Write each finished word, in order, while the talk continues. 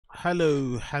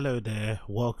Hello there.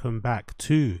 Welcome back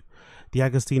to the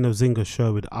Agostinho Zinga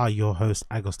show with your host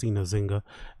Agostinho Zinga,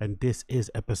 and this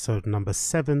is episode number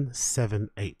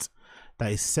 778.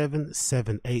 That is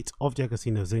 778 of the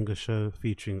Agostinho Zinga show,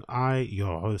 featuring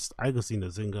your host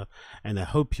Agostinho Zinga, and I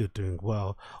hope you're doing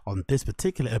well on this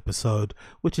particular episode,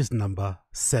 which is number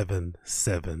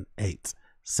 778.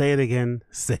 Say it again,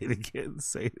 say it again,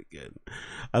 say it again.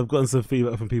 I've gotten some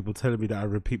feedback from people telling me that I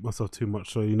repeat myself too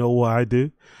much. So you know what I do?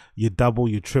 You double,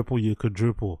 you triple, you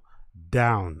quadruple,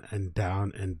 down and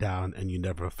down and down, and you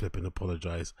never flipping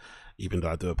apologize. Even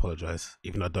though I do apologize,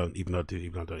 even though I don't, even though I do,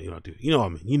 even though I don't, you know I do. You know what I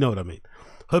mean? You know what I mean.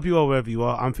 Hope you are wherever you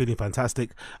are. I'm feeling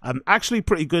fantastic. I'm actually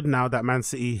pretty good now that Man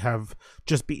City have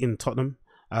just beaten Tottenham.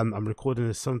 I'm recording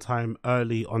this sometime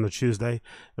early on a Tuesday.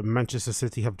 Manchester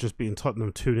City have just beaten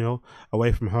Tottenham 2-0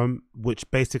 away from home,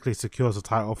 which basically secures a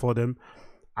title for them.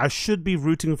 I should be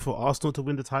rooting for Arsenal to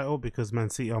win the title because Man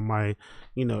City are my,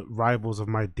 rivals of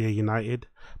my dear United.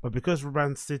 But because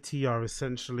Man City are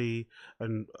essentially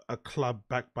a club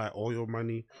backed by oil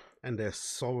money and they're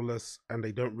soulless and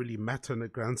they don't really matter in the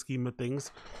grand scheme of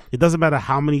things, it doesn't matter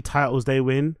how many titles they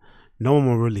win, no one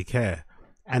will really care.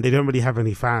 And they don't really have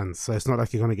any fans, so it's not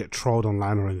like you're going to get trolled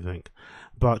online or anything.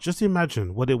 But just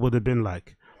imagine what it would have been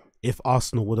like if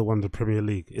Arsenal would have won the Premier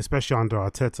League, especially under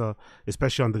Arteta,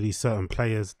 especially under these certain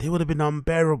players. They would have been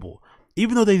unbearable,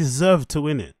 even though they deserve to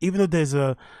win it. Even though there's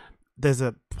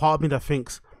a part of me that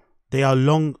thinks they are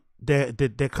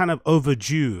they're kind of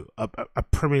overdue a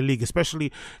Premier League, especially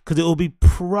because it will be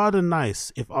rather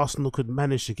nice if Arsenal could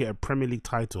manage to get a Premier League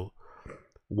title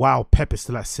while Pep is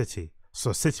still at City.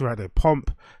 So City are at their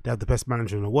pomp, they have the best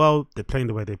manager in the world, they're playing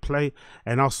the way they play,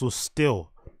 and also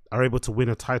still are able to win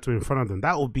a title in front of them.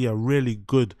 That would be a really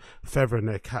good feather in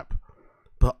their cap.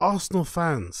 But Arsenal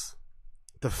fans,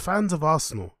 the fans of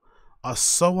Arsenal are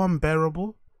so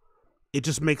unbearable, it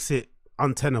just makes it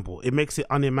untenable. It makes it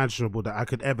unimaginable that I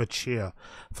could ever cheer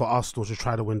for Arsenal to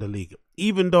try to win the league.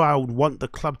 Even though I would want the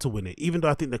club to win it, even though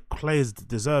I think the players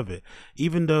deserve it,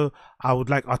 even though I would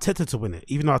like Arteta to win it,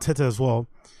 even though Arteta as well,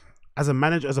 as a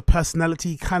manager, as a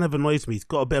personality, he kind of annoys me. He's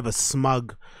got a bit of a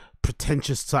smug,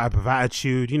 pretentious type of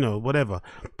attitude, whatever.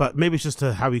 But maybe it's just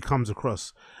how he comes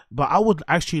across. But I would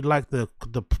actually like the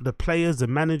players, the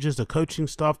managers, the coaching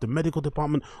staff, the medical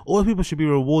department, all the people should be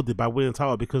rewarded by winning the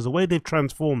title, because the way they've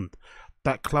transformed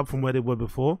that club from where they were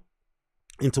before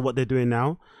into what they're doing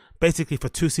now, basically for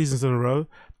 2 seasons in a row,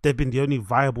 they've been the only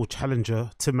viable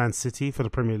challenger to Man City for the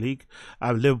Premier League.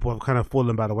 Liverpool have kind of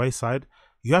fallen by the wayside.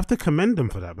 You have to commend them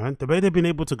for that, man. The way they've been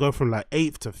able to go from like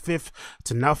 8th to 5th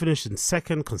to now finish in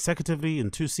 2nd consecutively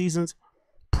in 2 seasons.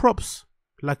 Props,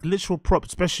 like literal props,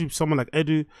 especially someone like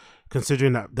Edu,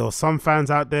 considering that there were some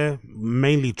fans out there,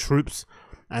 mainly troops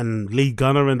and Lee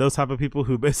Gunner and those type of people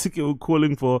who basically were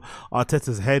calling for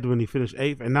Arteta's head when he finished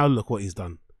 8th. And now look what he's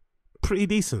done. Pretty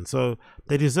decent. So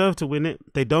they deserve to win it.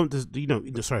 They don't,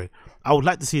 sorry, I would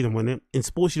like to see them win it. In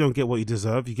sports, you don't get what you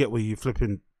deserve. You get what you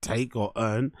flipping take or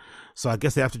earn. So I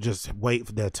guess they have to just wait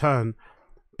for their turn.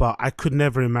 But I could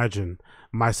never imagine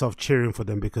myself cheering for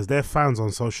them, because their fans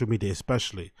on social media,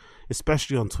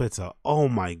 especially on Twitter, oh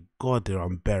my God, they're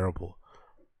unbearable.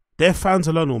 Their fans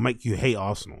alone will make you hate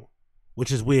Arsenal,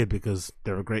 which is weird because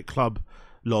they're a great club,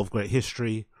 a lot of great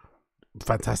history,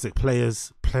 fantastic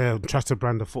players, trusted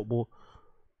brand of football.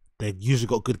 They've usually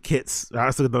got good kits.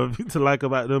 That's another thing to like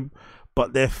about them.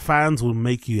 But their fans will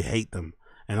make you hate them.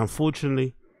 And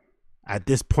unfortunately, at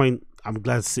this point, I'm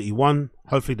glad City won.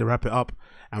 Hopefully they wrap it up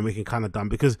and we can kind of done.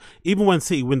 Because even when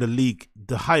City win the league,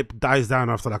 the hype dies down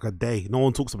after like a day. No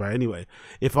one talks about it anyway.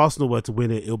 If Arsenal were to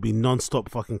win it, it'll be non-stop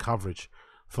fucking coverage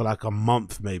for like a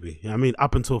month maybe. I mean,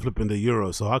 up until flipping the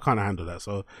Euro. So I can't handle that.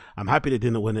 So I'm happy they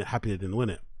didn't win it. Happy they didn't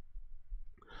win it.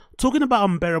 Talking about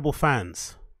unbearable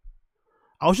fans,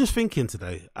 I was just thinking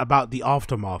today about the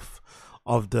aftermath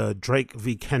of the Drake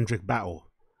v Kendrick battle.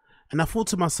 And I thought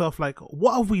to myself, like,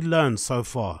 what have we learned so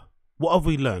far? What have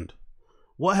we learned?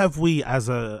 What have we as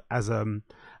a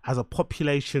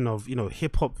population of,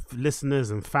 hip hop listeners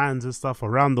and fans and stuff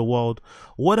around the world,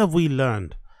 what have we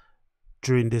learned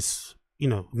during this,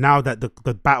 now that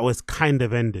the battle is kind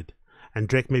of ended and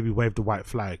Drake maybe waved the white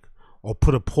flag or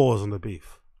put a pause on the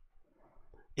beef?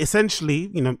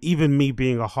 Essentially, even me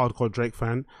being a hardcore Drake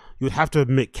fan, you would have to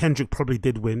admit Kendrick probably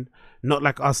did win. Not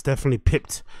like us definitely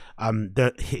pipped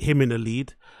him in the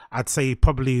lead. I'd say he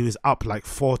probably was up like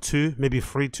 4-2, maybe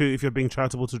 3-2 if you're being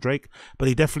charitable to Drake. But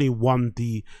he definitely won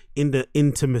in the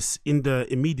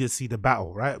immediacy, the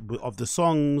battle, right? Of the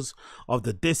songs, of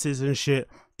the disses and shit.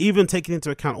 Even taking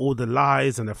into account all the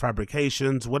lies and the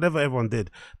fabrications, whatever everyone did,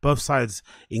 both sides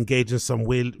engaged in some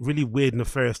really weird,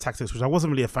 nefarious tactics, which I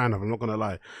wasn't really a fan of, I'm not going to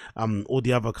lie. All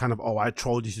the other kind of, oh, I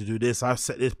trolled you to do this, I've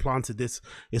set this, planted this,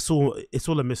 it's all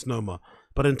a misnomer.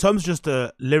 But in terms of just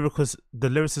the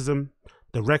lyricism,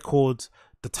 the records,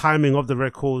 the timing of the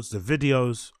records, the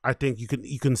videos, I think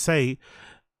you can say,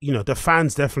 you know, the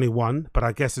fans definitely won, but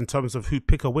I guess in terms of who'd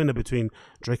pick a winner between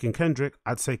Drake and Kendrick,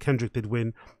 I'd say Kendrick did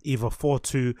win either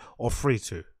 4-2 or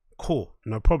 3-2. Cool,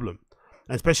 no problem.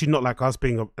 And especially Not Like Us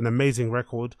being an amazing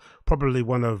record, probably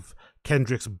one of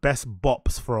Kendrick's best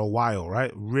bops for a while,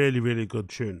 right? Really, really good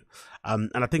tune.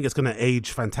 And I think it's going to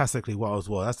age fantastically well as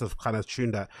well. That's the kind of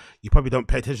tune that you probably don't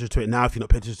pay attention to it now if you're not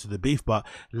paying attention to the beef, but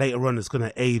later on it's going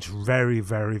to age very,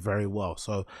 very, very well.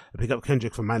 So I pick up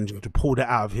Kendrick for managing to pull that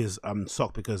out of his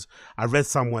sock, because I read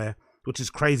somewhere, which is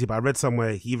crazy, but I read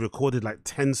somewhere he recorded like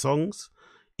 10 songs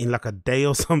in like a day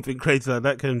or something crazy like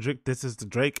that. Kendrick, this is the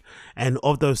Drake, and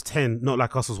of those 10, Not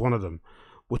Like Us was one of them,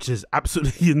 which is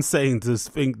absolutely insane to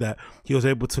think that he was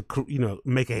able to, you know,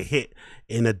 make a hit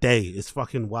in a day. It's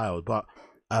fucking wild. But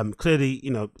clearly, you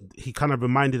know, he kind of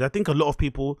reminded, I think, a lot of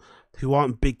people who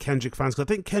aren't big Kendrick fans, because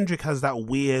I think Kendrick has that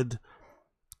weird,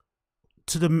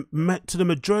 to the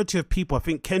majority of people, I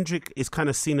think Kendrick is kind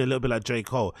of seen a little bit like J.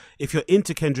 Cole. If you're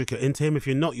into Kendrick, you're into him. If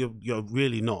you're not, you're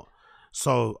really not.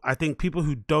 So I think people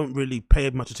who don't really pay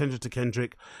much attention to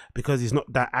Kendrick because he's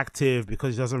not that active,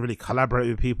 because he doesn't really collaborate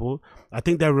with people, I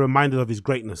think they're reminded of his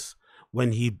greatness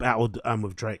when he battled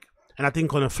with Drake. And I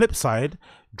think on the flip side,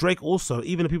 Drake also,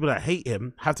 even the people that hate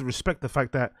him, have to respect the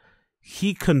fact that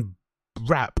he can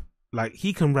rap. Like,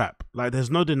 he can rap. Like,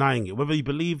 there's no denying it. Whether you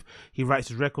believe he writes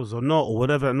his records or not, or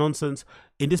whatever nonsense,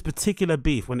 in this particular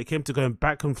beef, when it came to going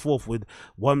back and forth with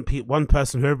one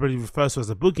person who everybody refers to as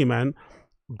a boogeyman,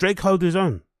 Drake held his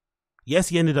own. Yes,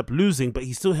 he ended up losing, but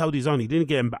he still held his own. He didn't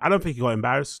get, I don't think he got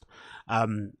embarrassed.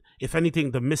 If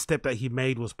anything, the misstep that he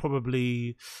made was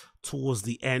probably towards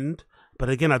the end. But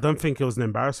again, I don't think it was an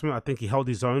embarrassment. I think he held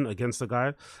his own against the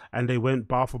guy, and they went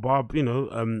bar for bar, you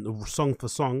know, song for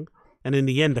song. And in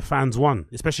the end, the fans won,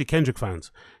 especially Kendrick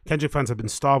fans. Kendrick fans have been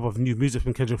starved of new music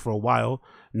from Kendrick for a while.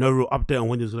 No real update on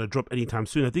when he was going to drop anytime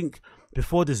soon. I think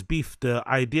before this beef, the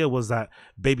idea was that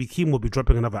Baby Keem will be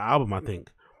dropping another album,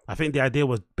 I think the idea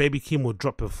was Baby Keem would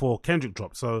drop before Kendrick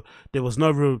dropped. So there was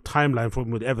no real timeline for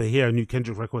him would ever hear a new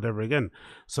Kendrick record ever again.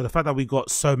 So the fact that we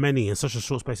got so many in such a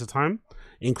short space of time,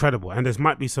 incredible. And there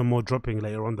might be some more dropping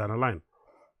later on down the line.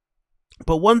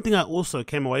 But one thing I also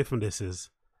came away from this is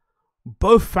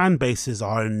both fan bases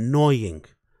are annoying.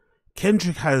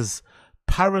 Kendrick has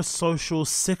parasocial,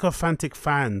 sycophantic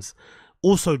fans.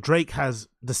 Also, Drake has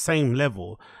the same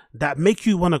level that make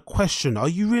you want to question, are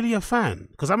you really a fan?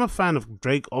 Because I'm a fan of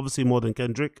Drake, obviously more than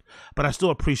Kendrick, but I still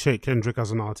appreciate Kendrick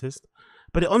as an artist.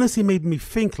 But it honestly made me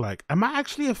think, like, am I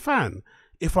actually a fan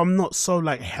if I'm not so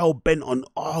like hell-bent on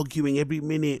arguing every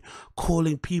minute,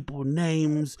 calling people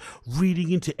names,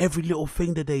 reading into every little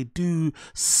thing that they do,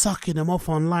 sucking them off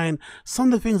online?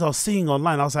 Some of the things I was seeing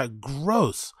online, I was like,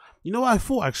 gross. You know what I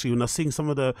thought, actually, when I was seeing some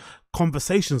of the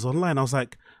conversations online? I was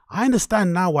like, I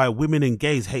understand now why women and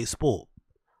gays hate sport.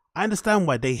 I understand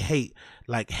why they hate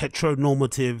like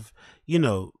heteronormative, you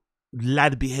know,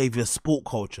 lad behavior, sport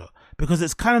culture, because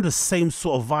it's kind of the same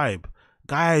sort of vibe.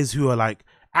 Guys who are like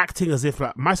acting as if,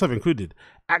 like, myself included,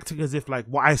 acting as if like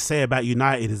what I say about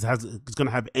United is going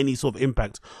to have any sort of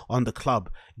impact on the club,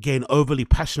 getting overly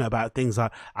passionate about things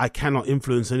that I cannot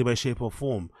influence in any way, shape or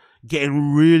form,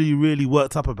 getting really, really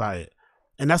worked up about it.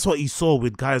 And that's what you saw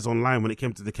with guys online when it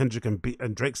came to the Kendrick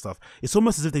and Drake stuff. It's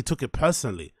almost as if they took it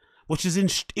personally, which is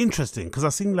interesting, because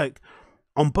I've seen, like,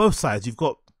 on both sides, you've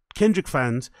got Kendrick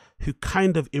fans who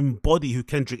kind of embody who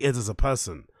Kendrick is as a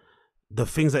person. The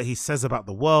things that he says about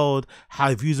the world, how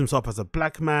he views himself as a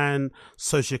black man,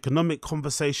 socioeconomic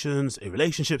conversations, in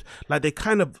relationships. Like, they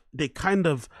kind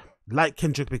of like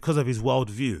Kendrick because of his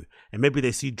worldview, and maybe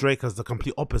they see Drake as the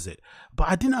complete opposite. But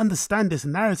I didn't understand this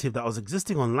narrative that was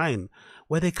existing online,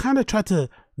 where they kind of tried to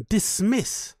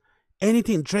dismiss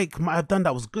anything Drake might have done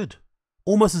that was good,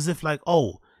 almost as if like,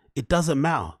 oh, it doesn't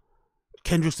matter.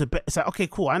 Kendrick's the best. It's like, okay,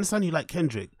 cool, I understand you like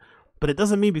Kendrick, but it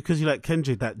doesn't mean because you like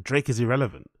Kendrick that Drake is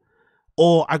irrelevant.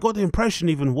 Or I got the impression,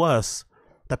 even worse,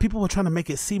 that people were trying to make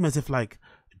it seem as if like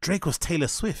Drake was Taylor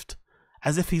Swift,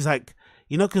 as if he's like,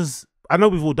 you know, because I know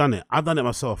we've all done it. I've done it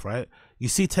myself, right? You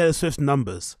see Taylor Swift's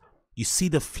numbers, You see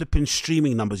the flipping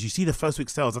streaming numbers. You see the first week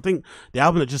sales. I think the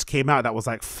album that just came out, that was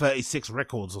like 36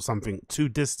 records or something. 2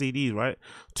 disc CDs, right?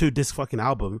 2 disc fucking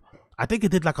album. I think it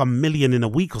did like 1 million in a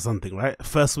week or something, right?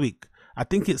 First week. I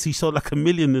think he sold like 1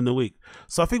 million in a week.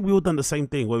 So I think we all done the same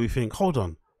thing where we think, hold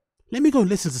on, let me go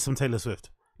listen to some Taylor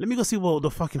Swift. Let me go see what the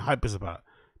fucking hype is about.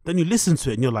 Then you listen to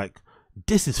it and you're like,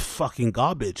 this is fucking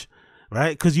garbage,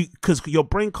 right? Because your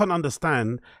brain can't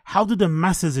understand, how do the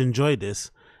masses enjoy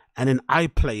this? And then I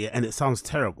play it and it sounds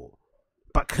terrible.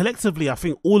 But collectively, I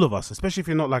think all of us, especially if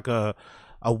you're not like a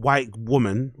white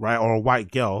woman, right, or a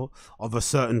white girl of a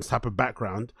certain type of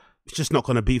background, it's just not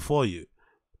going to be for you.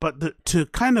 But to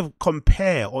kind of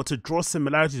compare or to draw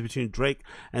similarities between Drake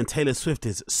and Taylor Swift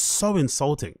is so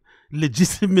insulting.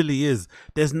 Legitimately is.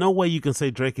 There's no way you can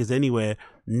say Drake is anywhere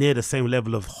near the same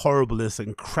level of horribleness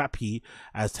and crappy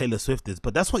as Taylor Swift is.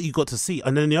 But that's what you got to see.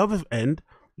 And then the other end,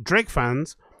 Drake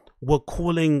fans were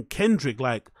calling Kendrick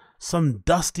like some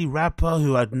dusty rapper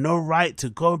who had no right to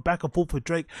go back and forth with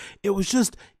Drake. It was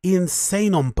just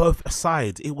insane on both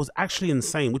sides. It was actually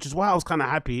insane, which is why I was kind of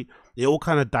happy it all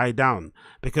kind of died down,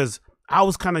 because I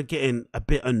was kind of getting a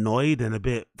bit annoyed and a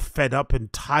bit fed up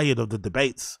and tired of the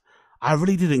debates. I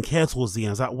really didn't care towards the end.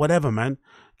 I was like, whatever, man.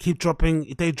 Keep dropping.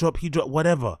 If they drop, he drop,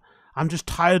 whatever. I'm just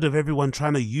tired of everyone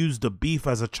trying to use the beef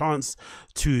as a chance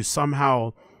to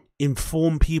somehow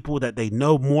inform people that they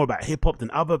know more about hip hop than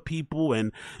other people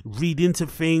and read into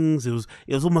things. It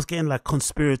was almost getting like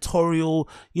conspiratorial,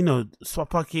 you know, so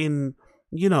fucking,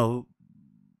 you know,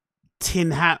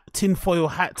 tinfoil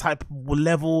hat type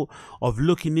level of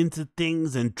looking into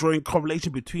things and drawing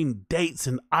correlation between dates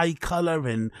and eye color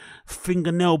and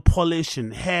fingernail polish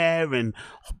and hair and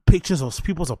pictures of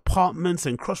people's apartments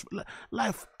and crush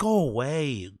life. Go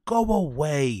away, go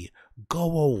away,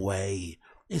 go away.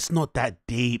 It's not that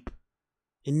deep.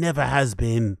 It never has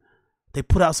been. They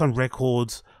put out some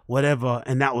records, whatever,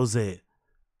 and that was it.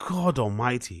 God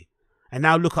almighty. And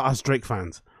now look at us Drake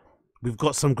fans. We've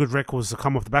got some good records to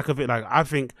come off the back of it. Like, I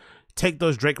think take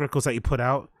those Drake records that he put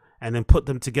out and then put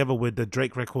them together with the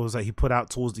Drake records that he put out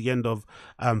towards the end of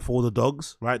For All the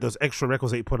Dogs, right? Those extra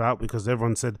records that he put out because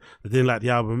everyone said they didn't like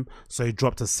the album. So he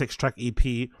dropped a 6-track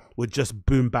EP with just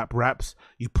boom bap raps.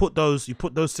 You put those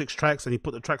 6 tracks and you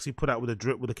put the tracks he put out with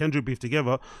the Kendrick beef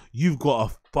together, you've got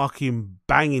a fucking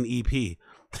banging EP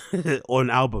or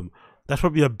an album. That's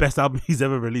probably the best album he's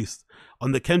ever released.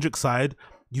 On the Kendrick side,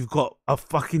 you've got a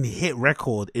fucking hit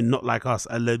record in Not Like Us,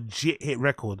 a legit hit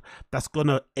record that's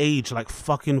gonna age like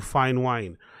fucking fine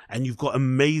wine. And you've got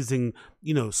amazing,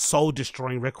 you know, soul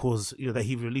destroying records, you know, that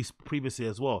he released previously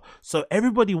as well. So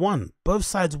everybody won. Both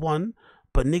sides won,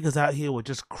 but niggas out here were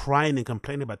just crying and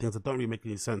complaining about things that don't really make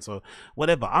any sense. So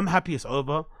whatever. I'm happy it's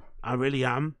over. I really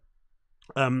am.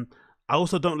 I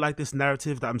also don't like this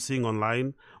narrative that I'm seeing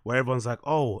online where everyone's like,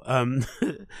 oh,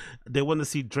 they want to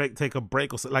see Drake take a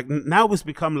break or something. Like, now it's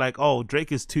become like, oh, Drake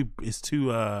is too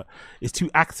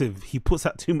active. He puts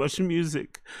out too much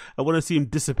music. I want to see him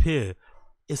disappear.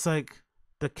 It's like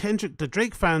the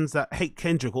Drake fans that hate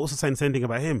Kendrick are also saying the same thing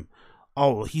about him.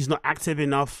 Oh, he's not active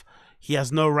enough. He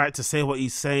has no right to say what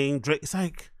he's saying. Drake, it's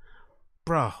like,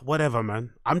 bruh, whatever,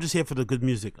 man. I'm just here for the good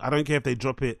music. I don't care if they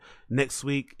drop it next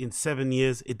week, in 7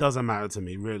 years. It doesn't matter to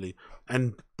me, really.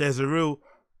 And there's a lot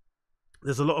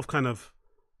of kind of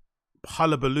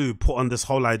hullabaloo put on this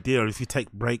whole idea. If you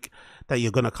take break, that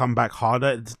you're going to come back harder.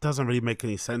 It doesn't really make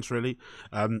any sense, really.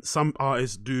 Some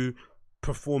artists do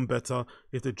perform better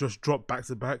if they just drop back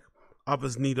to back.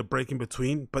 Others need a break in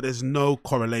between, but there's no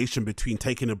correlation between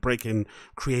taking a break and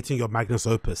creating your magnus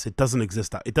opus. It doesn't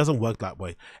exist. It doesn't work that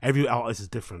way. Every artist is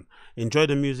different. Enjoy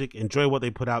the music, enjoy what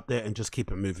they put out there, and just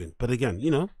keep it moving. But again,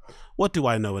 you know, what do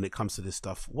I know when it comes to this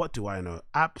stuff? What do I know?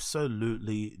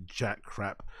 Absolutely jack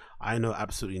crap. I know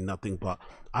absolutely nothing, but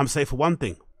I'm saying for one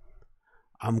thing,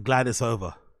 I'm glad it's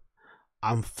over.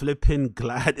 I'm flipping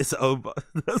glad it's over.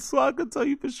 That's what I can tell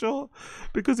you for sure.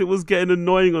 Because it was getting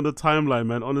annoying on the timeline,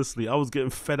 man. Honestly, I was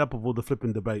getting fed up of all the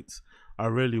flipping debates. I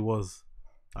really was.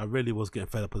 I really was getting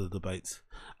fed up of the debates.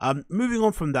 Moving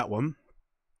on from that one,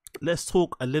 let's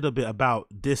talk a little bit about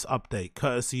this update,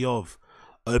 courtesy of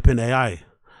OpenAI.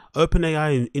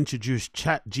 OpenAI introduced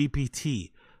Chat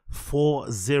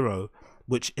GPT-4o,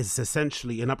 which is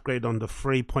essentially an upgrade on the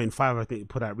 3.5 I think it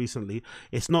put out recently.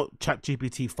 It's not Chat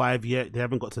GPT-5 yet. They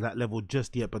haven't got to that level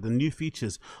just yet, but the new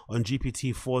features on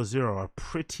GPT-4o are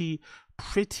pretty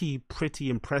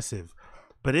impressive.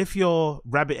 But if you're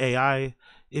Rabbit AI,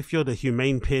 if you're the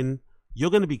Humane pin,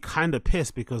 you're going to be kind of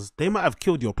pissed because they might have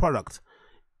killed your product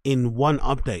in one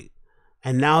update.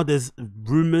 And now there's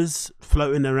rumors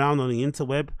floating around on the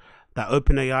interweb that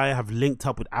OpenAI have linked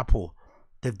up with Apple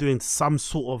they're doing some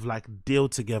sort of like deal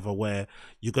together where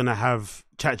you're going to have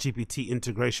Chat GPT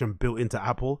integration built into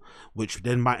Apple, which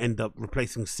then might end up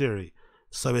replacing Siri.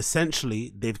 So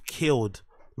essentially they've killed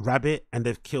Rabbit and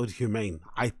they've killed Humane.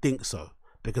 I think so,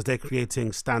 because they're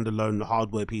creating standalone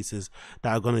hardware pieces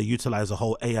that are going to utilize a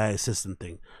whole AI assistant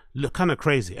thing. Look, kind of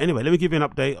crazy. Anyway, let me give you an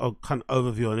update or kind of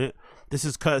overview on it. This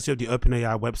is courtesy of the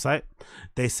OpenAI website.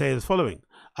 They say the following.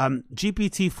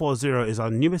 GPT-4o is our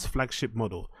newest flagship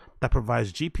model that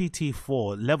provides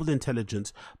GPT-4 level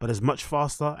intelligence, but is much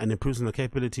faster and improves on the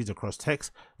capabilities across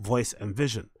text, voice, and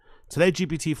vision. Today,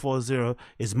 GPT-4o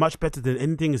is much better than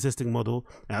anything existing model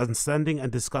at understanding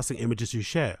and discussing images you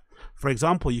share. For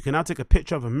example, you can now take a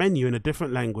picture of a menu in a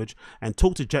different language and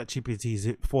talk to Chat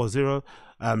GPT-4o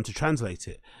to translate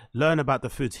it, learn about the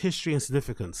food's history and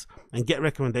significance, and get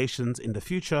recommendations. In the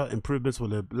future, improvements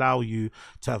will allow you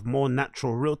to have more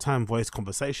natural real-time voice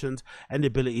conversations and the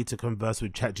ability to converse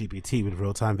with Chat GPT with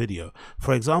real-time video.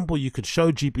 For example, you could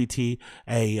show GPT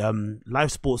a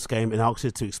live sports game and ask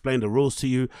it to explain the rules to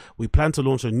you. We plan to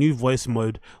launch a new voice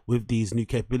mode with these new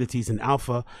capabilities in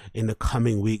alpha in the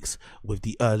coming weeks, with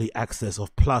the early access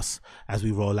of Plus as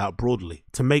we roll out broadly.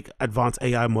 To make advanced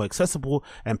AI more accessible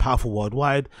and powerful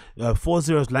worldwide,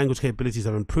 4o's language capabilities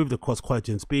have improved across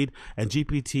quality and speed, and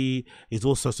GPT is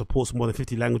also supports more than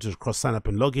 50 languages across sign up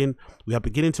and login. We are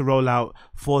beginning to roll out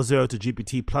 4o to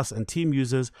GPT Plus and team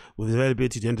users, with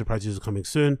availability to enterprise users coming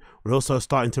soon. We're also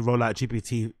starting to roll out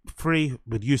GPT free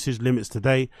with usage limits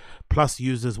today. Plus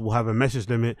users will have a message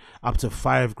limit up to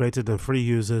 5 greater than 3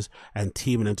 users, and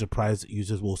team and enterprise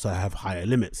users will also have higher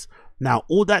limits. Now,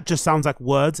 all that just sounds like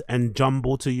words and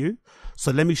jumble to you.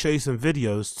 So let me show you some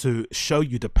videos to show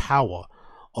you the power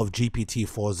of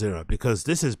GPT-4o, because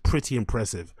this is pretty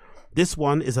impressive. This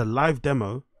one is a live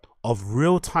demo of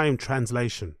real-time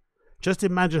translation. Just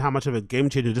imagine how much of a game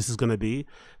changer this is going to be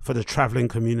for the traveling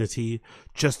community,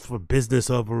 just for business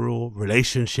overall,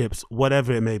 relationships,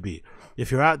 whatever it may be.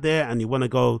 If you're out there and you want to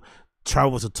go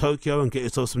travel to Tokyo and get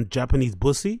yourself some Japanese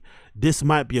bussy, this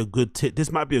might be a good tip.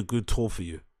 This might be a good tour for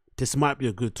you. This might be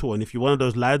a good tour. And if you're one of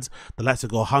those lads that likes to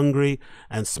go hungry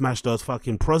and smash those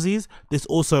fucking prozzies, this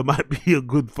also might be a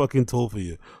good fucking tour for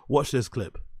you. Watch this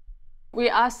clip. We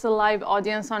asked the live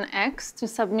audience on X to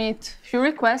submit a few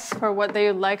requests for what they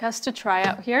would like us to try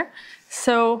out here.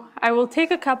 So I will take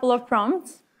a couple of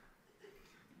prompts.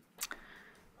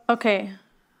 Okay.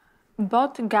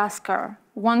 Bot Gaskar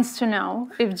wants to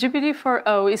know if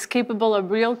GPT-4o is capable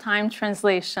of real-time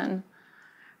translation.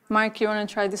 Mark, you want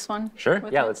to try this one? Sure,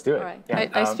 yeah, let's do it. All right. Yeah.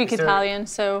 I speak Italian,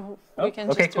 so we can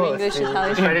just do English, Italian.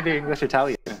 Let's try to do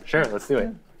English-Italian. Sure, let's do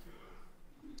it.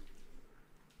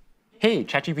 Hey,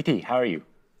 ChatGPT, how are you?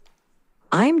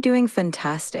 I'm doing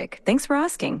fantastic. Thanks for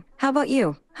asking. How about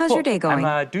you? How's your day going?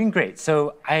 I'm doing great.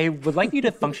 So I would like you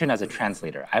to function as a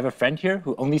translator. I have a friend here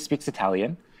who only speaks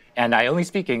Italian, and I only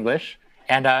speak English.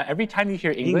 And every time you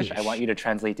hear English, I want you to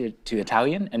translate it to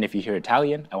Italian. And if you hear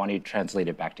Italian, I want you to translate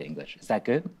it back to English. Is that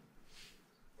good?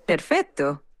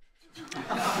 Perfetto.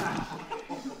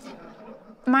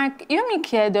 Mark, io mi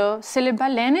chiedo se le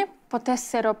balene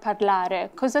potessero parlare,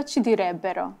 cosa ci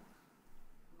direbbero?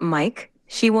 Mike,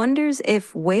 she wonders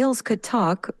if whales could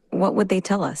talk, what would they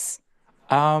tell us?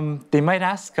 They might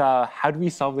ask, how do we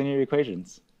solve linear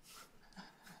equations?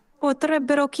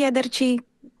 Potrebbero chiederci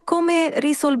come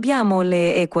risolviamo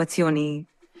le equazioni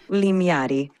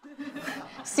lineari.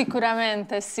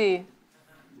 Sicuramente sì.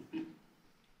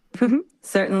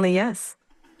 Certainly, yes.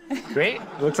 Great.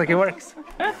 Looks like it works.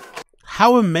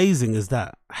 How amazing is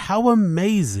that? How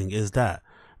amazing is that?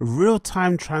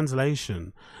 Real-time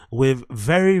translation with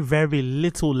very, very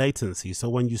little latency. So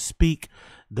when you speak,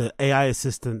 the AI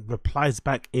assistant replies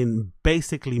back in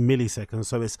basically milliseconds.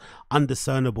 So it's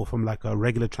undiscernible from like a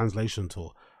regular translation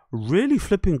tool. Really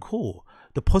flipping cool.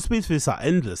 The possibilities for this are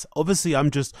endless. Obviously,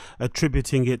 I'm just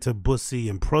attributing it to bussy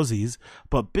and prozzies,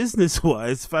 but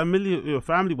business-wise,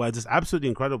 family-wise, it's absolutely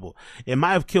incredible. It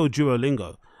might have killed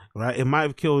Duolingo, right? It might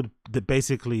have killed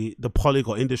basically the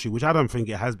polyglot industry, which I don't think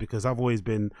it has, because I've always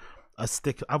been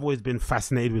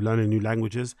fascinated with learning new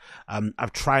languages.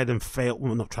 I've tried and failed.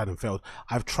 Well, not tried and failed.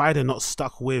 I've tried and not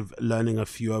stuck with learning a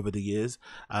few over the years.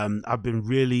 I've been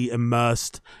really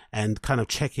immersed and kind of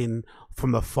checking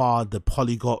from afar, the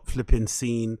polyglot flipping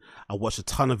scene. I watch a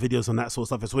ton of videos on that sort of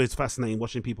stuff. It's always fascinating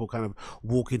watching people kind of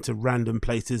walk into random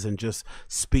places and just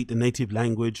speak the native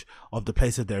language of the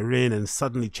place that they're in, and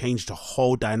suddenly change the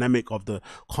whole dynamic of the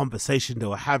conversation they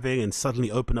were having, and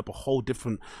suddenly open up a whole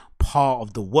different part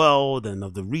of the world and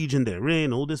of the region they're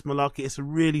in. All this malarkey, it's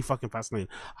really fucking fascinating.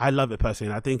 I love it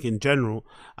personally. And I think in general,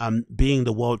 being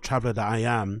the world traveler that I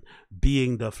am,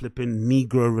 being the flipping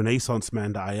Negro Renaissance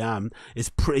man that I am, it's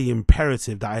pretty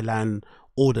imperative that I learn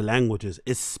all the languages,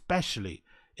 especially,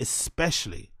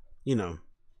 you know.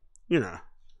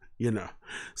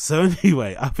 So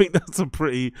anyway, I think that's a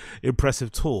pretty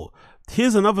impressive tool.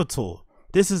 Here's another tool.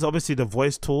 This is obviously the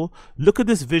voice tool. Look at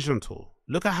this vision tool.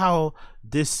 Look at how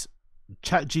this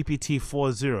Chat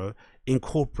GPT-4o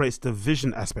incorporates the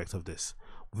vision aspect of this.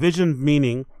 Vision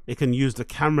meaning it can use the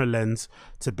camera lens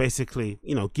to basically,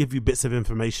 you know, give you bits of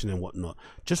information and whatnot.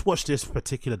 Just watch this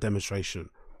particular demonstration.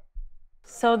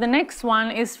 So the next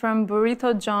one is from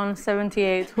Burrito John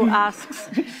 78, who asks,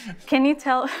 can you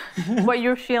tell what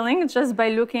you're feeling just by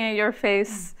looking at your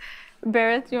face?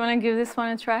 Barrett, you want to give this one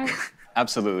a try?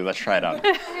 Absolutely, let's try it out.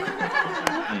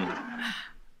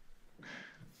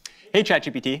 Hey,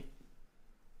 ChatGPT.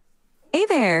 Hey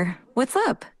there, what's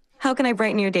up? How can I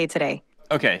brighten your day today?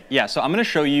 Okay, yeah, so I'm gonna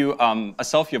show you a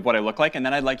selfie of what I look like, and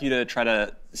then I'd like you to try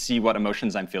to see what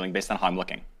emotions I'm feeling based on how I'm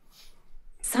looking.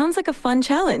 Sounds like a fun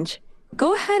challenge.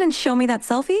 Go ahead and show me that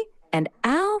selfie, and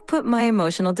I'll put my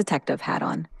emotional detective hat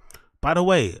on. By the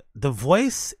way, the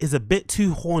voice is a bit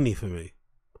too horny for me.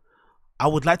 I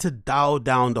would like to dial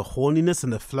down the horniness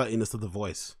and the flirtiness of the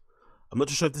voice. I'm not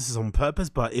too sure if this is on purpose,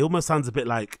 but it almost sounds a bit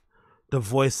like the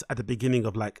voice at the beginning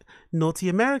of like Naughty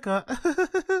America.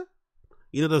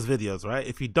 You know those videos, right?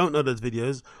 If you don't know those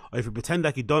videos, or if you pretend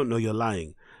like you don't know, you're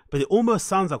lying. But it almost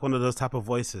sounds like one of those type of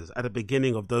voices at the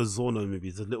beginning of those Zorno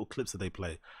movies, the little clips that they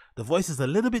play. The voice is a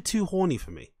little bit too horny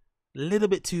for me. A little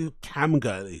bit too cam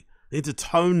girly. They need to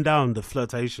tone down the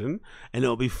flirtation and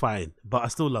it'll be fine. But I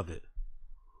still love it.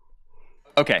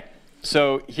 Okay,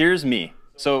 so here's me.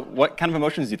 So what kind of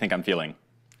emotions do you think I'm feeling?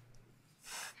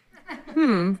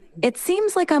 It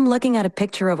seems like I'm looking at a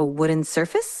picture of a wooden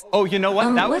surface. Oh, you know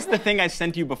what? That was the thing I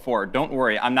sent you before. Don't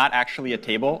worry, I'm not actually a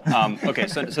table. Okay,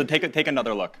 so take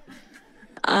another look.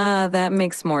 That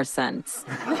makes more sense.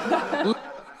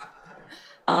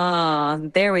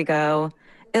 There we go.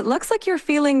 It looks like you're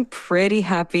feeling pretty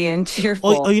happy and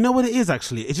cheerful. Oh, you know what it is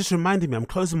actually? It just reminded me. I'm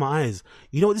closing my eyes.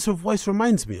 You know what this voice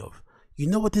reminds me of? You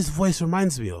know what this voice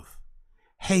reminds me of?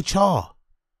 HR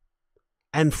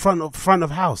and front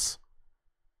of house.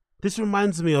 This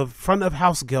reminds me of front of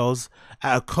house girls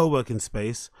at a co-working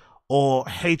space or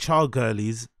HR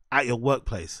girlies at your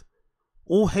workplace.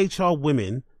 All HR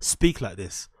women speak like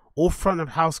this. All front of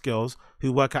house girls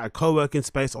who work at a co-working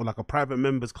space or like a private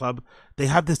members club, they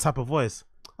have this type of voice.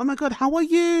 Oh my God, how are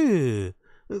you?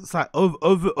 It's like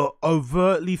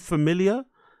overtly familiar,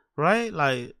 right?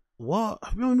 Like, what?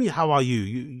 What do you mean, how are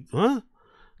you? Huh?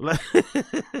 Like,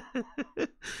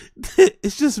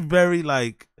 it's just very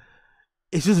like,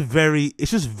 it's just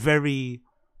very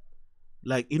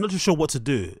like, you're not too sure what to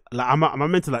do. Like, am I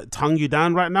meant to like tongue you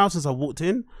down right now since I walked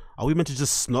in? Are we meant to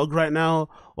just snog right now?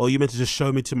 Or are you meant to just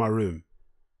show me to my room?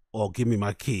 Or give me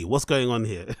my key? What's going on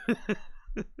here?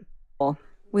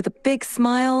 With a big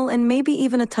smile and maybe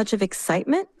even a touch of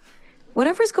excitement.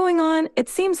 Whatever's going on, it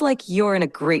seems like you're in a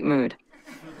great mood.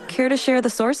 Care to share the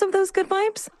source of those good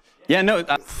vibes? Yeah, no.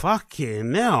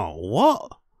 Fucking hell,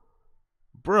 what?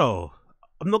 Bro,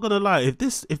 I'm not gonna lie. If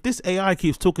this AI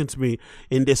keeps talking to me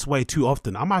in this way too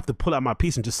often, I might have to pull out my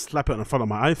piece and just slap it on the front of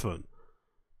my iPhone.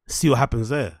 See what happens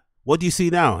there. What do you see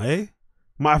now, eh?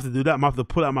 Might have to do that. Might have to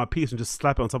pull out my piece and just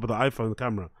slap it on top of the iPhone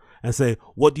camera and say,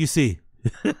 what do you see?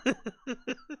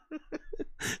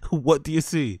 What do you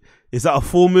see? Is that a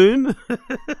full moon?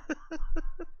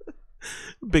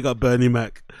 Big up Bernie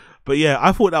Mac. But yeah,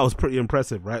 I thought that was pretty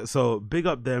impressive, right? So big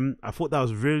up them. I thought that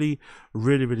was really,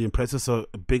 really, really impressive. So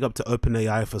big up to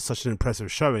OpenAI for such an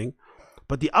impressive showing.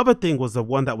 But the other thing was the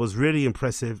one that was really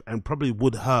impressive and probably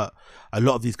would hurt a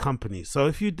lot of these companies. So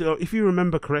if you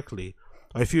remember correctly,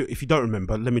 or if you don't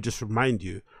remember, let me just remind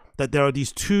you that there are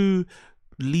these two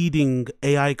leading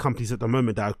AI companies at the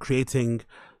moment that are creating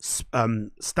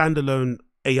standalone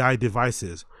AI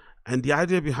devices. And the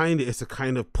idea behind it is to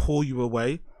kind of pull you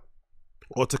away,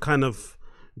 or to kind of,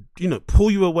 you know,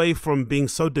 pull you away from being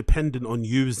so dependent on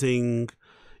using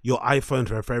your iPhone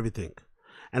for everything.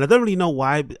 And I don't really know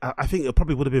why. I think it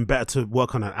probably would have been better to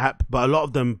work on an app, but a lot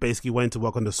of them basically went to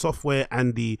work on the software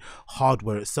and the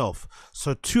hardware itself.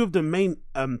 So two of the main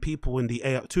people in the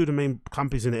AI, two of the main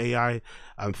companies in the AI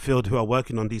field who are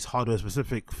working on these hardware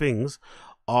specific things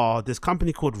are this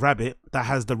company called Rabbit that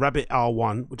has the Rabbit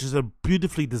R1, which is a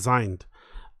beautifully designed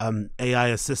AI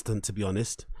assistant, to be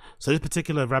honest. So this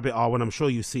particular Rabbit R1, I'm sure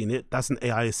you've seen it. That's an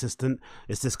AI assistant.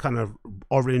 It's this kind of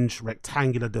orange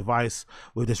rectangular device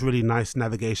with this really nice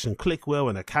navigation click wheel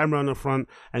and a camera on the front,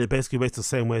 and it basically works the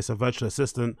same way. It's a virtual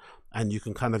assistant, and you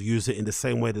can kind of use it in the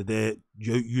same way that they're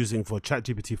using for Chat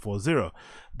GPT-4o.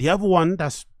 The other one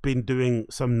that's been doing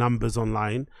some numbers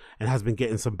online and has been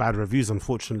getting some bad reviews,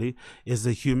 unfortunately, is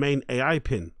the Humane AI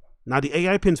pin. Now, the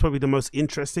AI pin is probably the most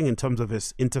interesting in terms of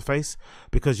its interface,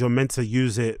 because you're meant to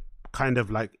use it kind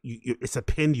of like it's a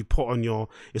pin you put on your,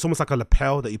 it's almost like a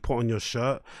lapel that you put on your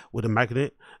shirt with a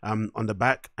magnet on the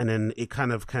back, and then it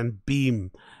kind of can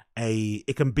beam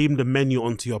the menu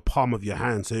onto your palm of your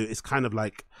hand. So it's kind of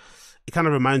like, it kind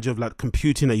of reminds you of like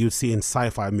computing that you'd see in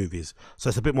sci-fi movies. So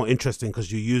it's a bit more interesting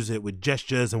because you use it with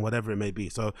gestures and whatever it may be.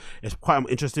 So it's quite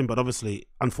interesting, but obviously,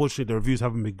 unfortunately, the reviews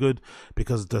haven't been good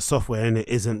because the software in it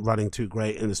isn't running too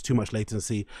great, and there's too much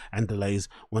latency and delays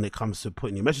when it comes to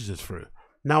putting your messages through.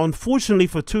 Now, unfortunately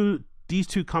for these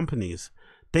two companies,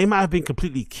 they might have been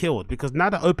completely killed, because now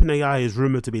that OpenAI is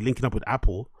rumored to be linking up with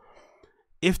Apple,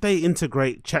 if they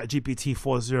integrate Chat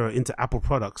GPT-4o into Apple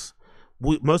products,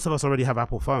 most of us already have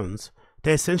Apple phones,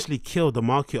 they essentially killed the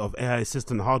market of AI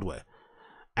assistant hardware.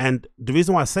 And the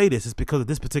reason why I say this is because of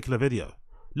this particular video.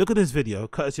 Look at this video,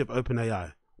 courtesy of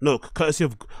OpenAI. No, courtesy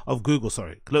of Google,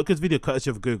 sorry. Look at this video,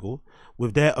 courtesy of Google,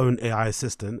 with their own AI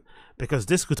assistant, because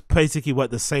this could basically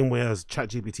work the same way as Chat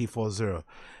GPT-4o.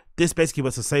 This basically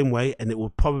works the same way, and it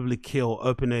will probably kill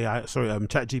OpenAI,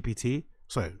 Chat GPT.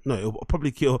 Sorry, no, it will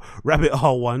probably kill Rabbit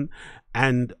R1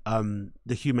 and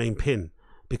the Humane pin,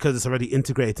 because it's already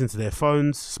integrated into their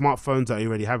phones, smartphones that you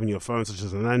already have in your phone, such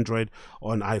as an Android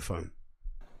or an iPhone.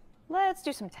 Let's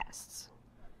do some tests.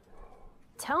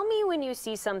 Tell me when you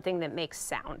see something that makes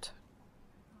sound.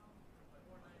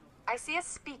 I see a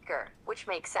speaker, which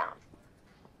makes sound.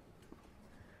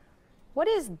 What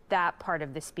is that part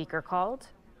of the speaker called?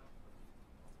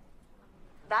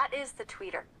 That is the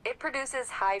tweeter. It produces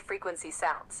high-frequency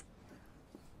sounds.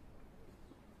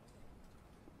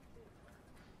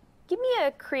 Give me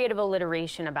a creative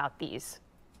alliteration about these.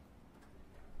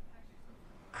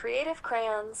 Creative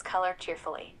crayons color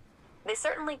cheerfully. They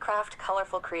certainly craft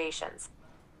colorful creations.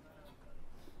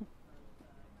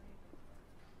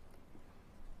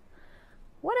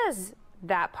 What does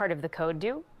that part of the code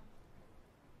do?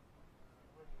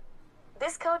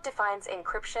 This code defines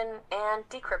encryption and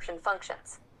decryption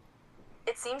functions.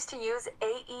 It seems to use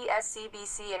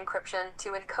AES-CBC encryption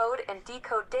to encode and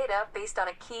decode data based on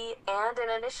a key and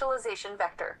an initialization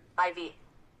vector, IV.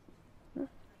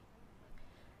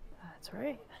 That's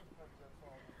right.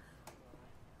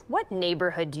 What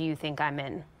neighborhood do you think I'm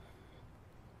in?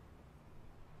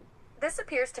 This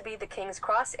appears to be the King's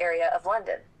Cross area of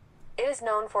London. It is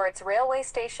known for its railway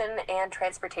station and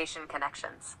transportation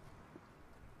connections.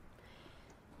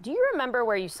 Do you remember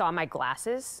where you saw my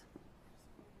glasses?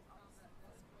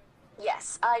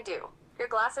 Yes, I do. Your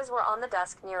glasses were on the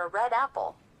desk near a red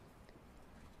apple.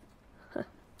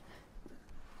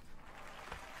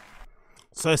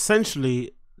 So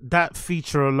essentially, that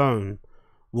feature alone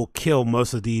will kill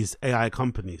most of these AI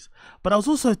companies. But I was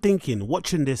also thinking,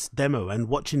 watching this demo and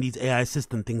watching these AI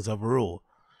assistant things overall,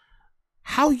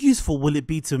 how useful will it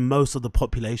be to most of the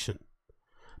population?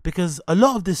 Because a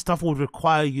lot of this stuff will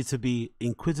require you to be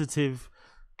inquisitive,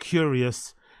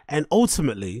 curious, and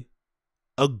ultimately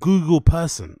a Google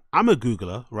person. I'm a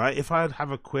Googler, right? If I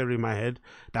have a query in my head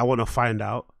that I want to find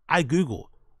out, I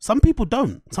Google. Some people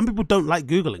don't. Some people don't like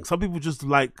Googling. Some people just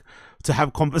like to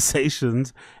have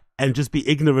conversations and just be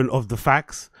ignorant of the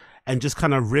facts and just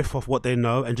kind of riff off what they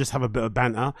know and just have a bit of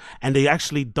banter. And they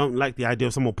actually don't like the idea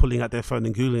of someone pulling out their phone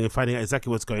and Googling and finding out exactly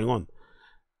what's going on.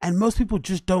 And most people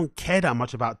just don't care that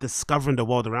much about discovering the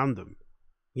world around them,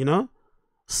 you know?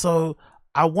 So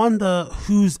I wonder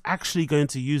who's actually going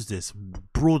to use this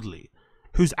broadly.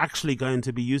 Who's actually going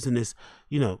to be using this,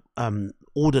 you know,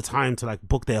 all the time to like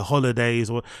book their holidays,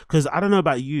 or because I don't know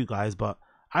about you guys, but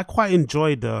I quite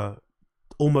enjoy the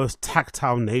almost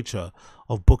tactile nature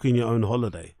of booking your own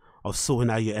holiday, of sorting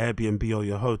out your Airbnb or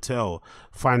your hotel,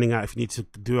 finding out if you need to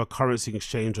do a currency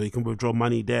exchange or you can withdraw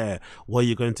money there, where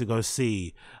you're going to go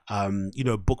see, you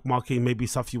know, bookmarking maybe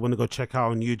stuff you want to go check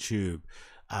out on YouTube,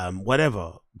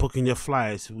 whatever, booking your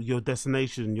flights, your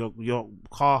destination, your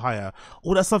car hire,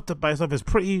 all that stuff by itself is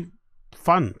pretty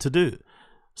fun to do.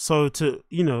 So to,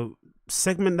 you know,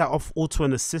 segment that off all to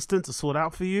an assistant to sort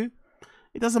out for you,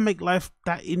 it doesn't make life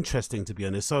that interesting, to be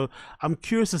honest. So I'm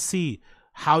curious to see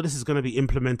how this is going to be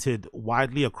implemented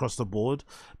widely across the board.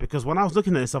 Because when I was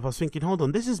looking at this stuff, I was thinking, hold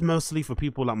on, this is mostly for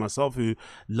people like myself who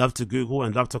love to Google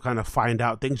and love to kind of find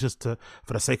out things just for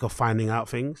the sake of finding out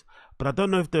things. But I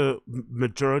don't know if the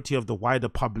majority of the wider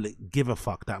public give a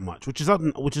fuck that much, which is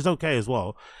okay as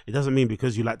well. It doesn't mean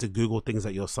because you like to Google things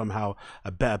that you're somehow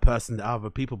a better person than other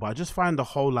people. But I just find the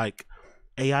whole like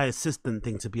AI assistant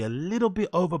thing to be a little bit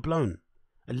overblown,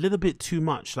 a little bit too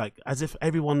much, like as if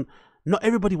not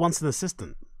everybody wants an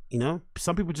assistant, you know?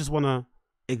 Some people just want to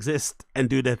exist and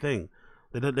do their thing.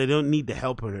 They don't need the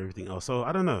help and everything else. So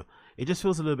I don't know. It just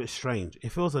feels a little bit strange. It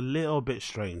feels a little bit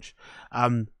strange.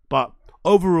 But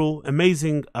overall,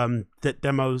 amazing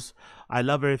demos. I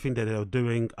love everything that they're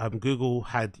doing. Google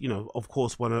had, you know, of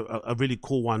course, a really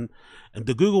cool one. And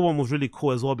the Google one was really cool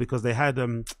as well because they had,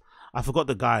 I forgot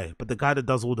the guy, but the guy that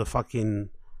does all the fucking...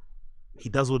 He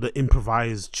does all the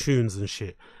improvised tunes and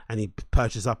shit, and he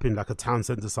perches up in like a town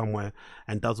center somewhere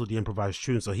and does all the improvised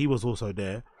tunes. So he was also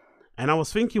there. And I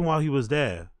was thinking while he was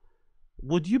there,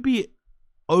 would you be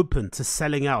open to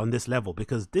selling out on this level?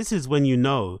 Because this is when you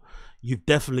know you've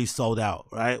definitely sold out,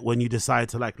 right? When you decide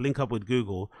to like link up with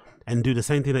Google and do the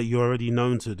same thing that you're already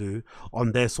known to do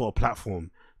on their sort of platform.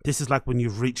 This is like when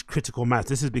you've reached critical mass.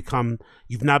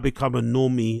 You've now become a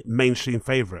normie mainstream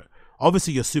favorite.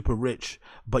 Obviously, you're super rich,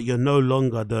 but you're no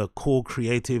longer the cool,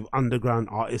 creative, underground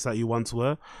artist that you once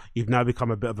were. You've now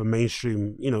become a bit of a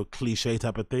mainstream, you know, cliche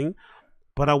type of thing.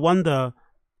 But I wonder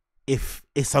if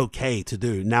it's okay to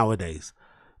do nowadays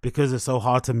because it's so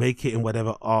hard to make it in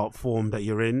whatever art form that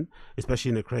you're in, especially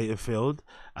in the creative field.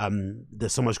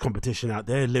 There's so much competition out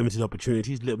there, limited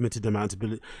opportunities,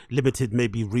 limited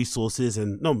maybe resources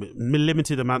and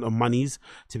limited amount of monies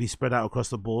to be spread out across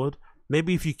the board.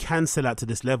 Maybe if you can sell out to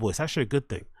this level, it's actually a good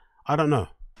thing. I don't know.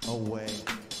 Away.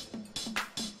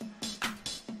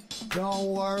 Don't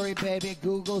worry, baby,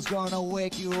 Google's gonna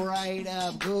wake you right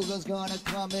up. Google's gonna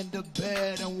come into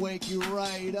bed and wake you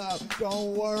right up.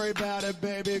 Don't worry about it,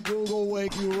 baby, Google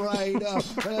wake you right up.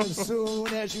 As soon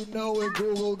as you know it,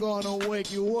 Google gonna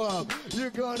wake you up. You're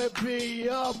gonna be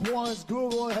up once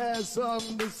Google has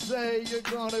something to say. You're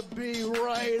gonna be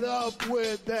right up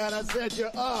with that. I said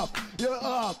you're up, you're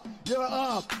up, you're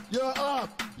up, you're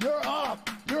up, you're up,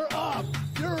 you're up,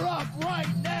 you're up right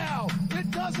now.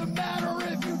 It doesn't matter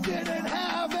if you didn't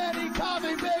have any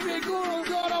coffee, baby, Google's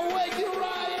gonna wake you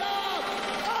right up!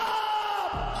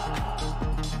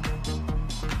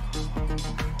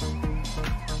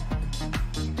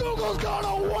 Google's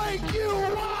gonna wake you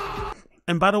up!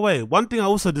 And by the way, one thing I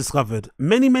also discovered,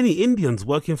 many Indians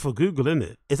working for Google,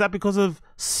 innit? Is that because of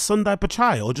Sundar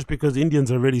Pichai or just because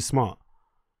Indians are really smart?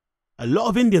 A lot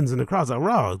of Indians in the crowd. Like,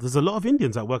 wow, there's a lot of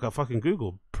Indians that work at fucking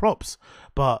Google. Props.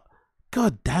 But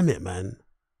god damn it, man.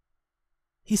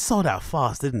 He sold out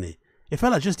fast, didn't he? It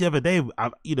felt like just the other day,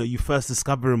 you know, you first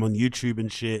discover him on YouTube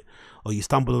and shit, or you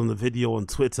stumble on the video on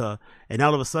Twitter, and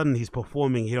all of a sudden he's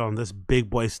performing here on this big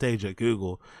boy stage at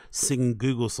Google, singing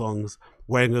Google songs,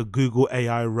 wearing a Google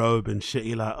AI robe and shit.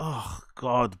 You're like, oh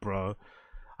god, bro.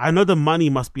 I know the money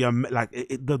must be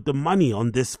the money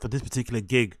on this for this particular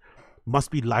gig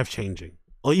must be life changing,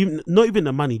 or even not even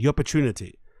the money, the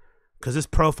opportunity, because this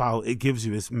profile it gives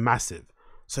you is massive.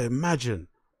 So imagine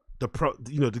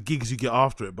the gigs you get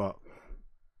after it. But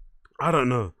I don't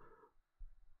know.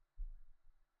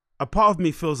 A part of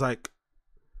me feels like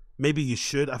maybe you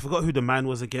should. I forgot who the man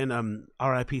was again.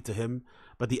 R.I.P. to him.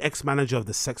 But the ex-manager of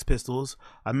the Sex Pistols.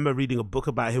 I remember reading a book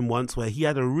about him once where he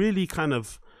had a really kind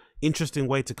of interesting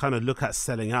way to kind of look at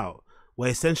selling out. Where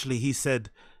essentially he said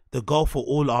the goal for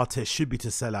all artists should be to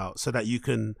sell out so that you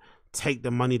can take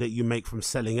the money that you make from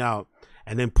selling out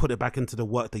and then put it back into the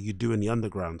work that you do in the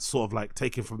underground, sort of like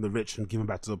taking from the rich and giving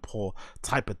back to the poor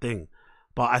type of thing.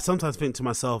 But I sometimes think to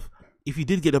myself, if you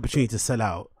did get the opportunity to sell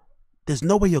out, there's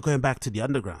no way you're going back to the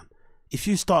underground. If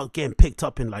you start getting picked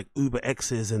up in like Uber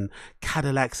X's and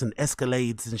Cadillacs and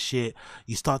Escalades and shit,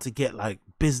 you start to get like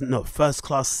first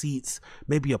class seats,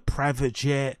 maybe a private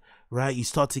jet, right? You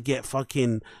start to get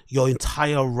fucking your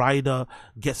entire rider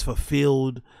gets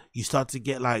fulfilled. You start to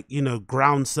get like, you know,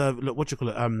 ground service,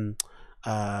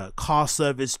 car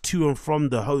service to and from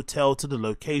the hotel to the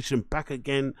location, back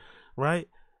again, right?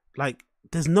 Like,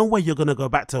 there's no way you're gonna go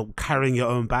back to carrying your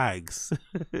own bags,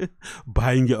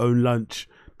 buying your own lunch.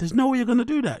 There's no way you're gonna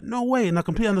do that. No way. And I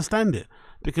completely understand it,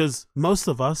 because most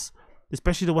of us,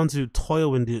 especially the ones who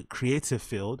toil in the creative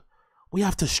field, we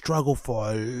have to struggle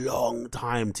for a long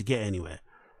time to get anywhere.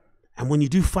 And when you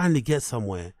do finally get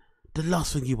somewhere, the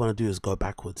last thing you want to do is go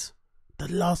backwards. The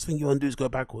last thing you want to do is go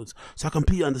backwards. So I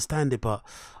completely understand it, but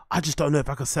I just don't know if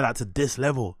I can sell out to this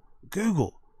level.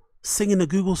 Google, singing a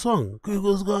Google song.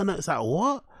 Google's gonna, it's like,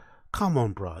 what? Come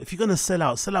on, bro. If you're gonna sell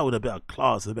out with a bit of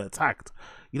class, a bit of tact.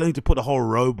 You don't need to put a whole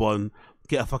robe on,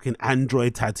 get a fucking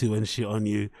android tattoo and shit on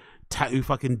you, tattoo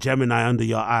fucking Gemini under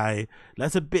your eye.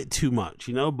 That's a bit too much,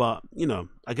 you know. But you know,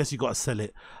 I guess you gotta sell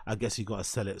it.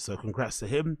 So congrats to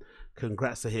him.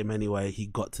 Congrats to him anyway. He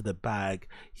got to the bag.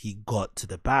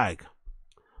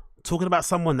 Talking about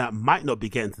someone that might not be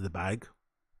getting to the bag,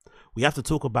 we have to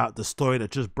talk about the story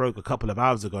that just broke a couple of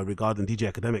hours ago regarding DJ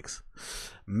Akademiks.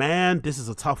 Man, this is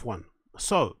a tough one.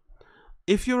 So,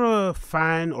 if you're a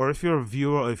fan or if you're a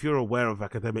viewer or if you're aware of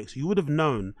Akademiks, you would have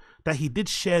known that he did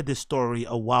share this story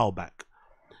a while back.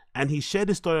 And he shared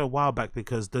this story a while back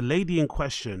because the lady in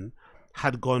question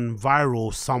had gone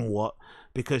viral somewhat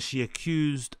because she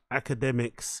accused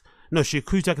Akademiks'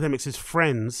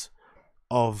 friends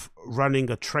of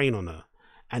running a train on her.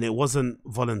 And it wasn't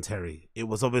voluntary. It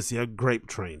was obviously a grape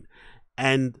train.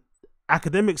 And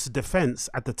Akademiks' defense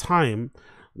at the time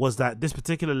was that this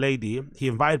particular lady, he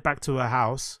invited back to her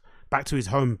house, back to his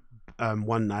home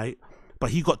one night,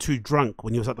 but he got too drunk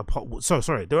when he was at the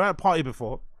sorry, they were at a party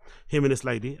before, him and this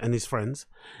lady and his friends,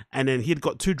 and then he had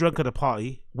got too drunk at the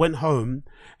party, went home,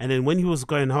 and then when he was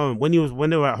going home, when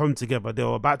they were at home together, they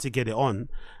were about to get it on,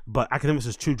 but Akademiks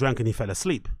was too drunk and he fell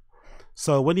asleep.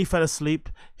 So when he fell asleep,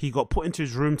 he got put into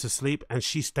his room to sleep, and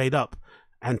she stayed up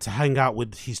and to hang out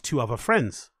with his two other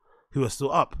friends who were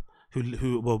still up,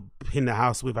 who were in the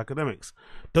house with Akademiks.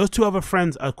 Those two other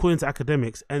friends, according to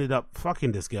Akademiks, ended up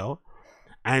fucking this girl,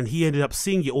 and he ended up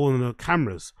seeing it all on the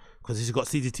cameras because he's got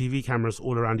CCTV cameras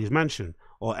all around his mansion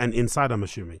and inside, I'm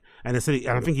assuming. And I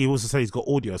think he also said he's got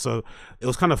audio. So it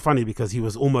was kind of funny because he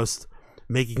was almost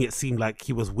making it seem like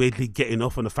he was weirdly getting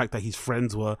off on the fact that his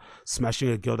friends were smashing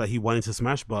a girl that he wanted to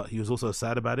smash, but he was also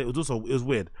sad about it. It was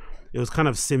weird. It was kind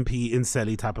of simpy,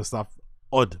 incel-y type of stuff.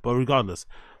 Odd, but regardless.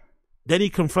 Then he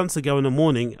confronts the girl in the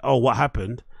morning, oh, what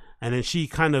happened? And then she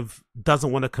kind of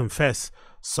doesn't want to confess.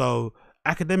 So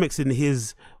Akademiks, in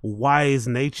his wise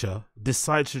nature,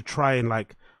 decides to try and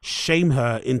like shame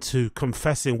her into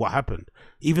confessing what happened,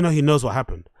 even though he knows what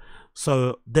happened.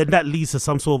 So then that leads to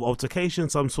some sort of altercation,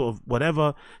 some sort of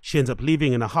whatever. She ends up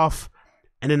leaving in a huff.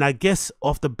 And then I guess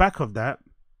off the back of that,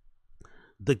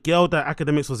 the girl that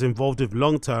Akademiks was involved with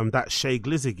long term, that Shay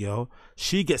Glizzy girl,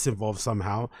 she gets involved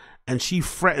somehow, and she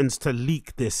threatens to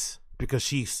leak this because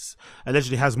she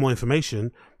allegedly has more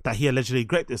information that he allegedly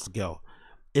raped this girl.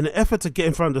 In an effort to get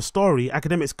in front of the story,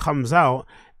 Akademiks comes out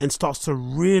and starts to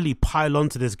really pile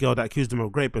onto this girl that accused him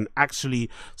of rape and actually,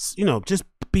 you know, just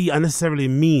be unnecessarily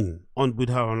mean with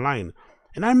her online.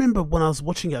 And I remember when I was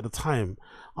watching it at the time,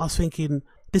 I was thinking,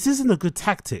 this isn't a good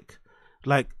tactic.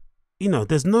 Like, you know,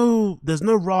 there's no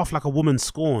wrath like a woman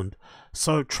scorned.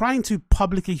 So trying to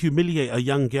publicly humiliate a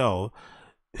young girl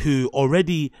who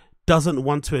already doesn't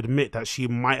want to admit that she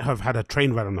might have had a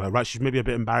train run on her, right? She's maybe a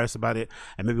bit embarrassed about it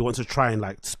and maybe wants to try and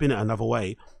like spin it another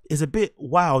way, is a bit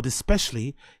wild,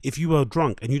 especially if you were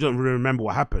drunk and you don't really remember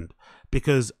what happened.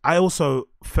 Because I also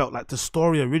felt like the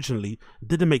story originally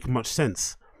didn't make much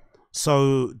sense.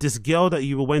 So this girl that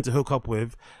you were waiting to hook up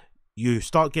with, you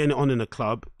start getting it on in a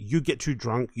club, you get too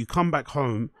drunk, you come back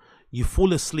home, you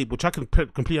fall asleep, which I can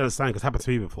completely understand because it happened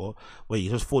to me before, where you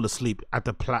just fall asleep at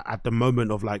the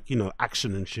moment of like, you know,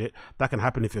 action and shit. That can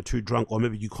happen if you're too drunk, or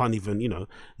maybe you can't even, you know,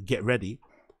 get ready.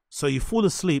 So you fall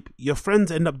asleep, your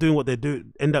friends end up doing what they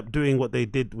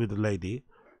did with the lady.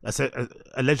 I said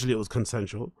allegedly it was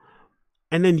consensual.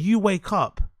 And then you wake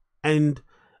up and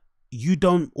you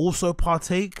don't also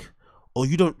partake, or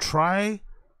you don't try.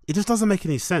 It just doesn't make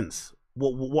any sense.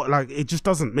 What like, it just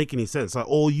doesn't make any sense. Like,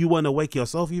 or you weren't awake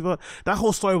yourself either. That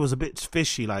whole story was a bit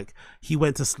fishy. Like, he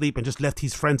went to sleep and just left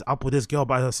his friends up with this girl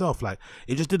by herself. Like,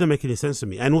 it just didn't make any sense to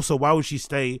me. And also, why would she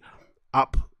stay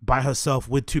up by herself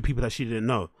with two people that she didn't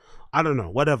know? I don't know,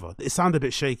 whatever. It sounded a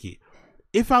bit shaky.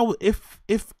 If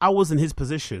I was in his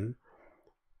position,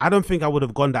 I don't think I would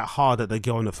have gone that hard at the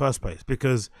girl in the first place,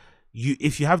 because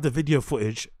if you have the video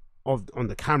footage on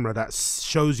the camera that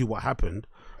shows you what happened,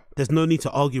 there's no need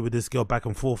to argue with this girl back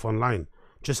and forth online.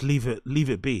 Just leave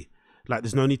it be. Like,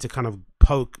 there's no need to kind of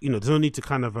poke, you know, there's no need to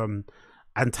kind of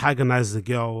antagonize the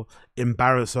girl,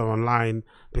 embarrass her online,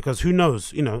 because who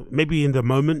knows, you know, maybe in the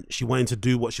moment she wanted to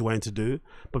do what she wanted to do,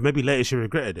 but maybe later she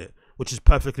regretted it, which is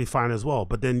perfectly fine as well.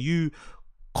 But then you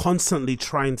constantly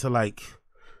trying to, like,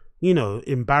 you know,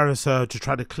 embarrass her to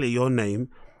try to clear your name,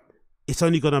 it's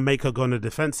only going to make her go on the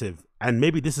defensive. And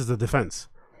maybe this is the defense.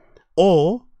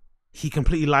 Or he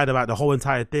completely lied about the whole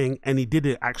entire thing and he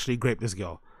didn't actually grape this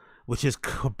girl, which is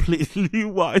completely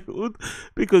wild,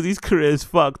 because his career is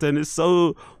fucked. And it's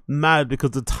so mad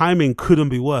because the timing couldn't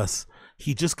be worse.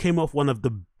 He just came off one of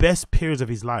the best periods of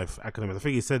his life, Akademiks. I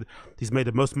think he said he's made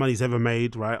the most money he's ever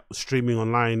made, right? Streaming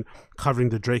online, covering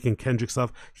the Drake and Kendrick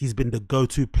stuff. He's been the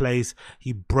go-to place.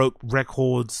 He broke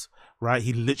records, right?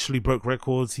 He literally broke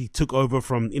records. He took over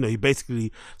from, he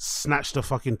basically snatched the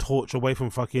fucking torch away from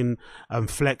fucking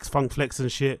Funk Flex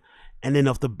and shit. And then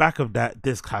off the back of that,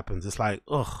 this happens. It's like,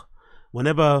 ugh.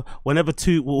 Whenever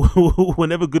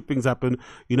good things happen,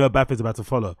 bad things about to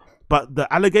follow. But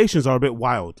the allegations are a bit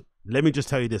wild. Let me just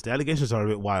tell you this: the allegations are a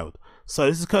bit wild. So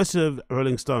this is courtesy of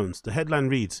Rolling Stones. The headline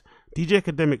reads: DJ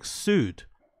Akademiks sued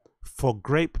for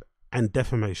Grape and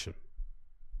defamation.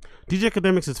 DJ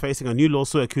Akademiks is facing a new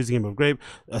lawsuit accusing him of Grape,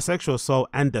 sexual assault,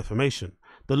 and defamation.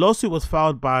 The lawsuit was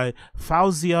filed by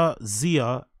Fauzia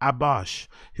Zia Abash,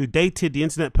 who dated the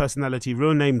internet personality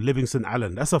real name Livingston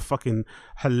Allen. That's a fucking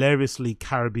hilariously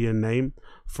Caribbean name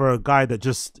for a guy that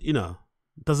just,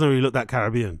 doesn't really look that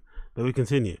Caribbean. But we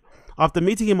continue. After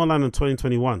meeting him online in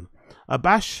 2021,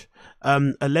 Abash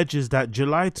alleges that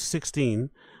July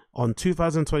 16 on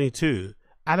 2022,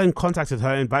 Allen contacted her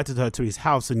and invited her to his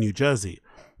house in New Jersey,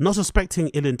 not suspecting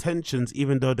ill intentions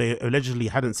even though they allegedly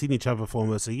hadn't seen each other for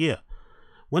almost a year.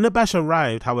 When Abash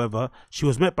arrived, however, she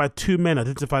was met by two men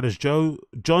identified as John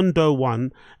Doe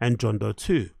 1 and John Doe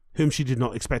 2, whom she did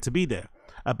not expect to be there.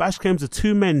 Abash claims the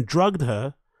two men drugged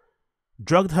her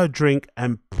drink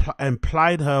and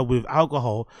plied her with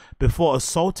alcohol before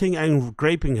assaulting and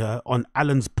raping her on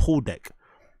Allen's pool deck.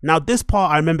 Now, this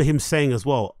part I remember him saying as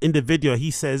well. In the video,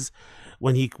 he says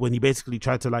when he basically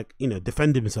tried to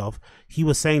defend himself, he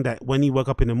was saying that when he woke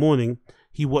up in the morning,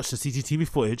 he watched the CCTV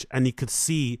footage and he could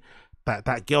see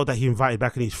that girl that he invited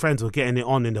back and his friends were getting it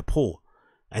on in the pool.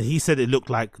 And he said it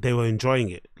looked like they were enjoying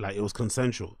it, like it was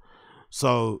consensual.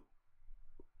 So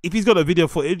if he's got a video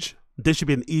footage, this should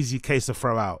be an easy case to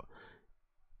throw out.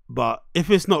 But if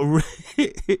it's not,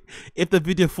 if the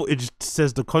video footage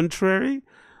says the contrary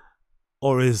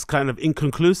or is kind of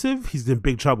inconclusive, he's in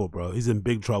big trouble, bro. He's in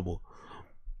big trouble.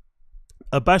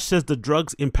 Abash says the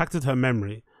drugs impacted her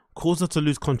memory, caused her to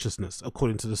lose consciousness,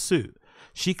 according to the suit.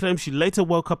 She claims she later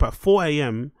woke up at 4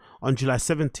 a.m. on July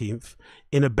 17th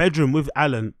in a bedroom with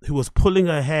Allen, who was pulling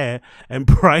her hair and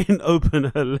prying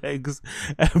open her legs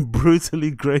and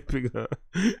brutally raping her.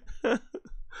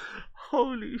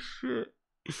 Holy shit.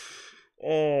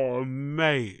 Oh,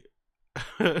 mate.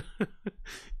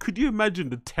 Could you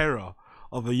imagine the terror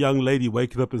of a young lady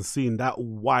waking up and seeing that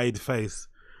wide face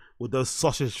with those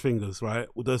sausage fingers, right?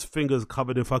 With those fingers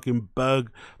covered in fucking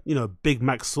Big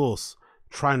Mac sauce,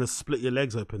 trying to split your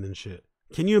legs open and shit.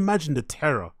 Can you imagine the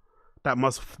terror that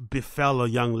must befell a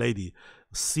young lady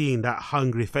seeing that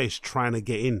hungry face trying to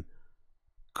get in?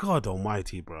 God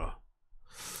almighty, bro.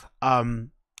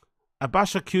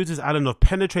 Abash accuses Allen of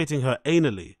penetrating her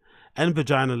anally and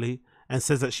vaginally and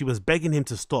says that she was begging him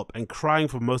to stop and crying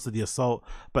for most of the assault,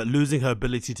 but losing her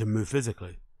ability to move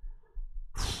physically.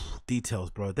 Details,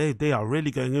 bro. They are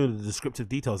really going into the descriptive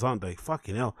details, aren't they?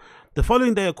 Fucking hell. The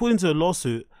following day, according to the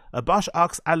lawsuit, Abash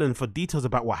asked Allen for details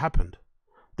about what happened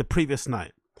the previous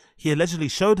night. He allegedly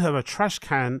showed her a trash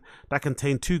can that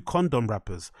contained 2 condom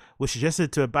wrappers, which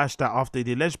suggested to Abash that after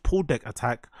the alleged pool deck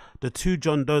attack, the 2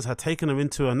 John Does had taken her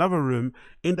into another room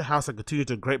in the house and continued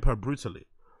to rape her brutally.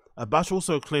 Abash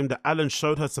also claimed that Allen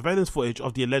showed her surveillance footage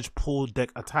of the alleged pool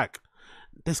deck attack.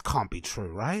 This can't be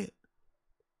true, right?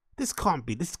 This can't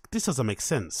be. This doesn't make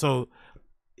sense. So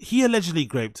he allegedly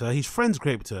raped her. His friends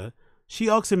raped her. She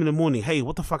asks him in the morning, hey,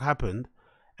 what the fuck happened?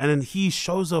 And then he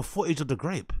shows her footage of the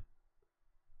grape.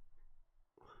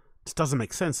 This doesn't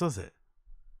make sense, does it?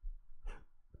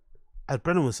 As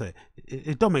Brennan would say,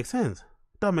 it don't make sense.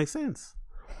 It don't make sense.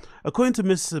 According to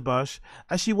Mrs. Abash,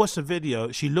 as she watched the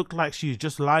video, she looked like she was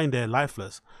just lying there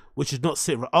lifeless, which is not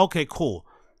sit right. Okay, cool.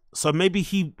 So maybe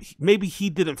he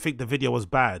didn't think the video was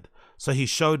bad. So he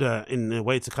showed her in a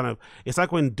way to kind of, it's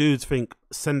like when dudes think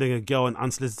sending a girl an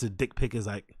unsolicited dick pic is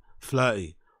like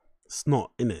flirty. It's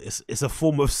not, innit? It's a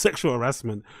form of sexual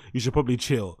harassment. You should probably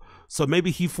chill. So maybe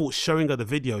he thought showing her the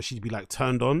video, she'd be like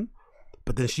turned on.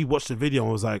 But then she watched the video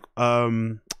and was like,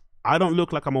 I don't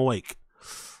look like I'm awake.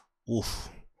 Oof.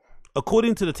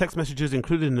 According to the text messages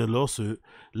included in the lawsuit,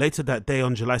 later that day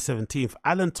on July 17th,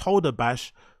 Allen told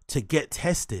Abash to get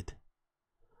tested.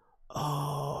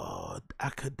 Oh,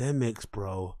 Akademiks,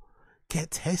 bro.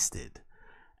 Get tested.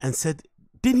 And said,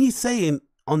 didn't he say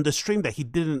on the stream that he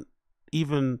didn't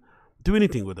even do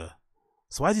anything with her?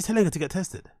 So why is he telling her to get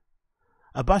tested?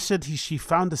 Abash said she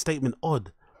found the statement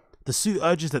odd. The suit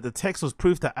urges that the text was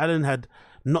proof that Allen had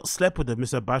not slept with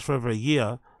Mr. Abash for over a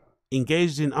year,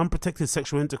 engaged in unprotected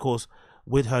sexual intercourse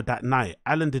with her that night.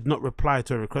 Allen did not reply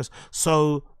to her request.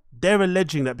 So they're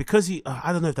alleging that because he,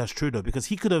 I don't know if that's true though, because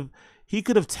he could have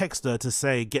texted her to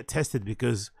say get tested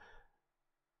because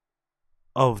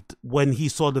of when he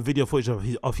saw the video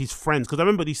footage of his friends. Because I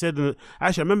remember he said,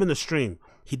 actually I remember in the stream,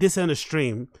 he did say in the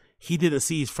stream he didn't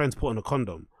see his friends put on a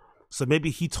condom, so maybe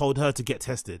he told her to get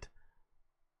tested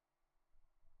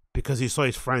because he saw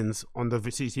his friends on the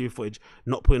CCTV footage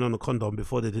not putting on a condom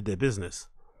before they did their business.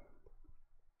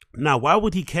 Now, why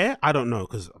would he care? I don't know,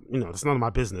 because, you know, it's none of my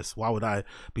business. Why would I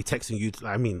be texting you?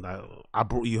 I mean, like, I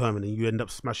brought you home and then you end up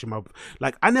smashing my...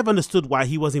 Like, I never understood why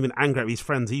he wasn't even angry at his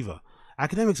friends either.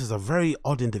 Akademiks is a very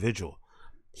odd individual.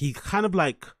 He kind of,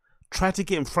 like, tried to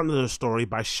get in front of the story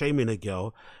by shaming a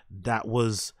girl that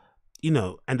was, you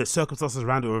know, and the circumstances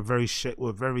around it were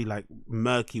very, like,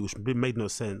 murky, which made no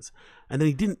sense. And then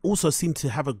he didn't also seem to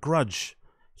have a grudge.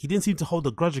 He didn't seem to hold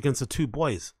a grudge against the two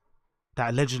boys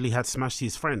that allegedly had smashed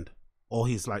his friend or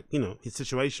his, like, you know, his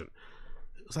situation.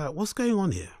 It was like, what's going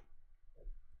on here?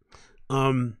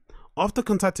 After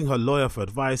contacting her lawyer for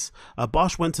advice,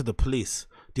 Bosch went to the police.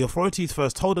 The authorities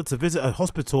first told her to visit a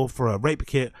hospital for a rape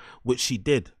kit, which she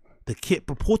did. The kit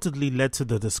purportedly led to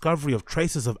the discovery of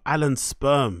traces of Alan's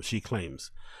sperm, she claims.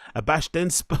 Abash then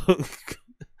spoke...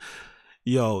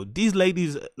 Yo, these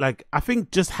ladies, like, I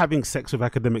think just having sex with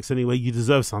Akademiks anyway, you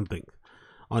deserve something.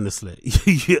 Honestly,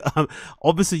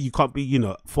 obviously you can't be, you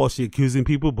know, falsely accusing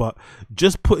people, but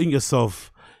just putting yourself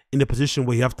in a position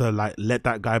where you have to, like, let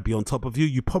that guy be on top of you,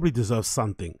 you probably deserve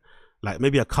something, like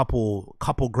maybe a couple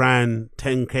grand,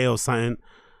 10K or something,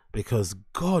 because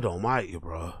God Almighty,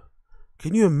 bro,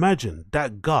 can you imagine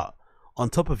that gut on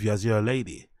top of you as you're a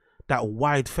lady, that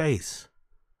wide face,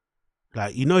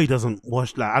 like, you know, he doesn't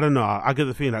wash, like, I don't know, I get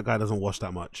the feeling that guy doesn't wash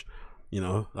that much, you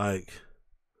know, like.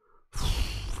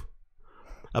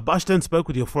 Abash then spoke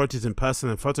with the authorities in person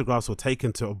and photographs were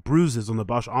taken of bruises on the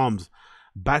Abash arms,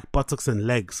 back, buttocks and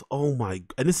legs. Oh my,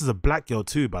 and this is a black girl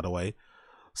too, by the way.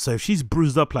 So if she's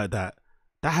bruised up like that,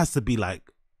 that has to be like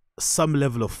some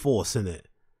level of force in it.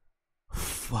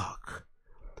 Fuck.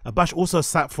 Abash also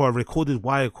sat for a recorded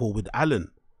wire call with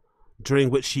Alan, during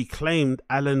which she claimed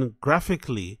Alan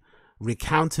graphically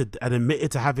recounted and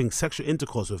admitted to having sexual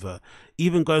intercourse with her,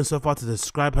 even going so far to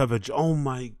describe her oh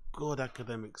my God,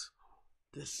 Akademiks.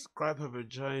 Describe her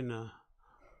vagina.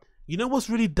 You know what's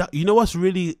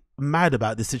really mad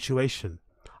about this situation?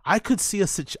 I could see a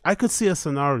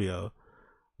scenario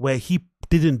where he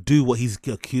didn't do what he's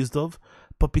accused of,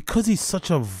 but because he's such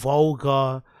a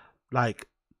vulgar, like,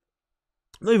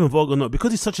 not even vulgar, no,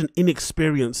 because he's such an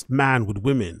inexperienced man with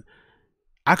women,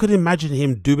 I could imagine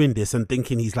him doing this and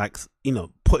thinking he's, like, you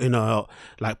know, putting her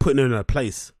in her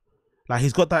place. Like,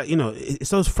 he's got that, you know,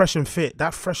 it's those fresh and fit,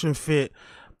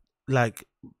 like,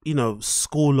 you know,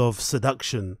 school of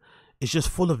seduction is just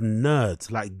full of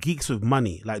nerds, like geeks with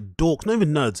money, like dorks, not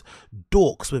even nerds,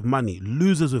 dorks with money,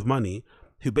 losers with money,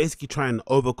 who basically try and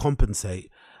overcompensate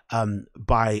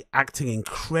by acting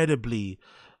incredibly,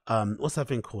 what's that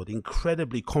thing called?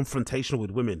 Incredibly confrontational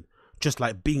with women, just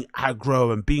like being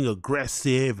aggro and being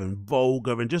aggressive and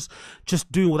vulgar and just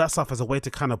doing all that stuff as a way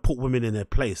to kind of put women in their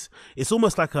place. It's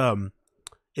almost like a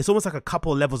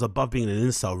couple of levels above being an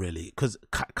incel, really, because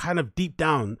kind of deep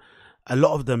down, a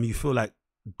lot of them you feel like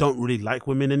don't really like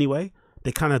women anyway.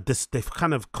 They kind of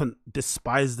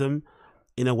despise them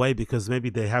in a way because maybe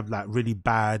they have like really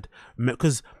bad.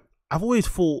 Because I've always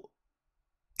thought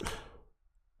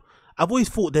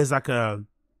there's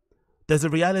a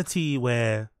reality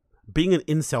where being an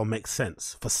incel makes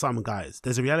sense for some guys.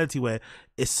 There's a reality where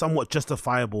it's somewhat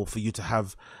justifiable for you to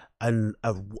have a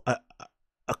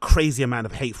crazy amount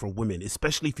of hate for women,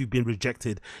 especially if you've been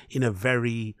rejected in a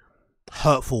very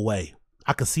hurtful way.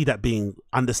 I can see that being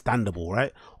understandable,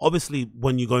 right? Obviously,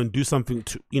 when you go and do something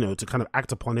to, you know, to kind of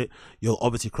act upon it, you're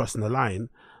obviously crossing the line.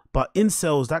 But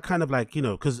incels, that kind of like, you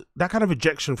know, because that kind of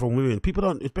rejection from women, people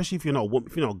don't, especially if you're not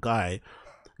a guy,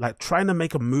 like trying to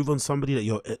make a move on somebody that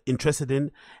you're interested in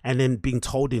and then being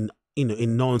told in, you know,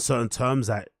 in no uncertain terms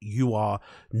that you are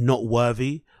not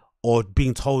worthy, or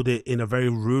being told it in a very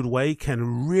rude way,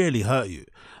 can really hurt you,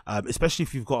 especially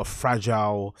if you've got a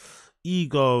fragile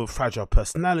ego, fragile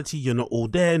personality, you're not all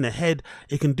there in the head.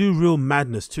 It can do real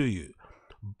madness to you.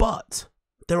 But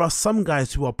there are some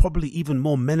guys who are probably even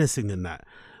more menacing than that,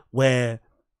 where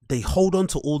they hold on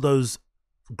to all those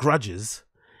grudges,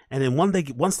 and then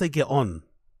once they get on,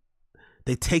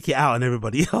 they take it out on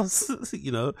everybody else.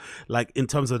 You know, like in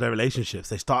terms of their relationships,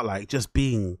 they start like just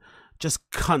being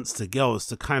cunts to girls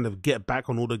to kind of get back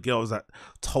on all the girls that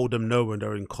told them no when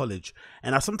they're in college.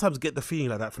 And I sometimes get the feeling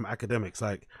like that from Akademiks.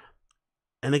 Like,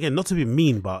 and again, not to be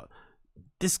mean, but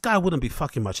this guy wouldn't be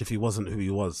fucking much if he wasn't who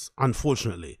he was,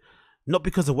 unfortunately. not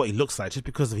because of what he looks like, just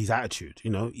because of his attitude.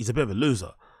 You know, he's a bit of a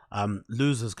loser.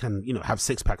 Losers can, you know, have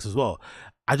six packs as well.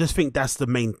 I just think that's the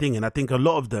main thing. And I think a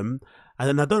lot of them,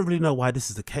 and I don't really know why this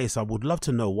is the case. I would love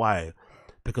to know why,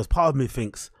 because part of me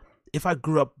thinks if I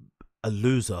grew up a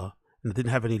loser and I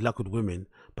didn't have any luck with women,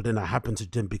 but then I happened to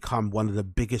then become one of the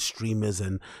biggest streamers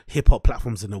and hip hop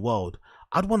platforms in the world,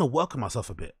 I'd want to work on myself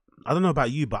a bit. I don't know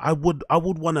about you, but I would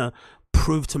want to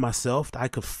prove to myself that I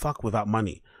could fuck without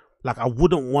money. Like, I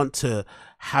wouldn't want to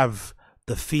have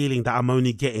the feeling that I'm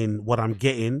only getting what I'm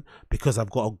getting because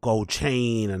I've got a gold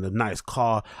chain and a nice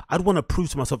car. I'd want to prove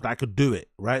to myself that I could do it,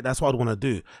 right? That's what I'd want to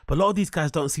do. But a lot of these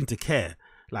guys don't seem to care.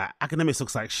 Like, Akademiks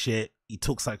looks like shit. He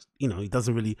talks like, you know, he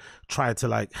doesn't really try to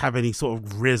like have any sort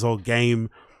of riz or game.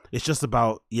 It's just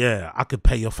about, yeah, I could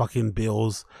pay your fucking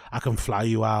bills. I can fly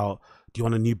you out. Do you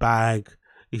want a new bag?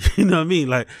 You know what I mean?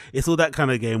 Like, it's all that kind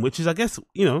of game, which is, I guess,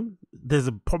 you know, there's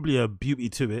probably a beauty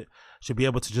to it. Should be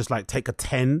able to just like take a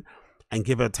 10 and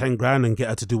give her 10 grand and get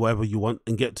her to do whatever you want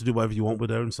and get to do whatever you want with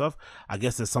her and stuff. I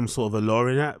guess there's some sort of allure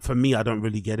in that. For me, I don't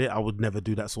really get it. I would never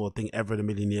do that sort of thing ever in a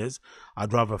million years.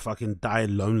 I'd rather fucking die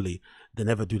lonely than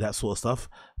ever do that sort of stuff.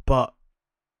 But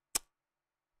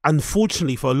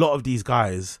unfortunately for a lot of these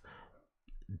guys,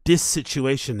 this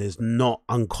situation is not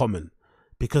uncommon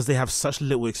because they have such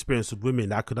little experience with women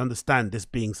that I could understand this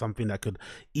being something that could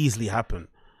easily happen.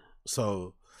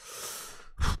 So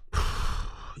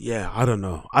yeah, I don't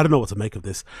know. I don't know what to make of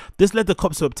this. This led the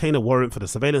cops to obtain a warrant for the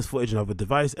surveillance footage and other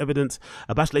device evidence.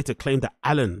 Abash later claimed that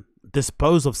Allen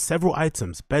disposed of several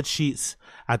items, bed sheets,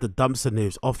 at the dumpster near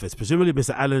his office. Presumably,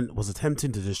 Mr. Allen was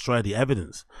attempting to destroy the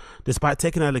evidence. Despite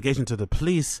taking an allegation to the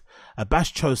police,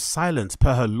 Abash chose silence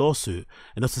per her lawsuit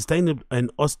and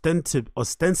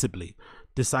ostensibly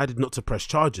decided not to press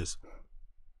charges.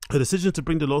 Her decision to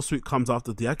bring the lawsuit comes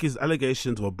after the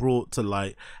allegations were brought to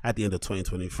light at the end of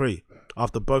 2023,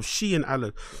 after both she and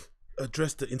Allen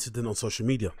addressed the incident on social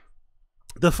media.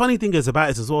 The funny thing is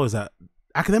about it as well is that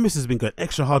Akademiks has been going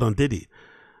extra hard on Diddy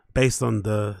based on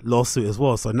the lawsuit as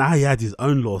well. So now he had his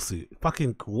own lawsuit.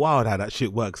 Fucking wild how that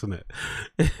shit works, isn't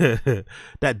it?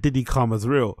 That Diddy karma's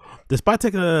real. Despite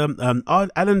taking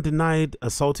Allen denied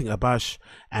assaulting Abash,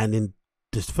 and in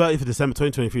this 30th of December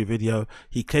 2023 video,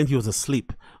 he claimed he was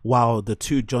asleep while the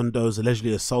two John Does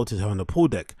allegedly assaulted her on the pool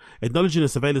deck. Acknowledging the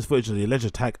surveillance footage of the alleged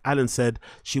attack, Allen said,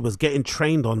 "She was getting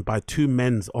trained on by two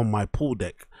men on my pool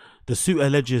deck." The suit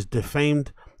alleges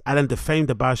Allen defamed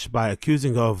Abash by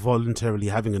accusing her of voluntarily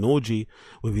having an orgy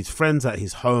with his friends at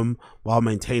his home while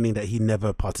maintaining that he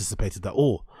never participated at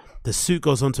all. The suit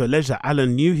goes on to allege that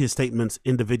Allen knew his statements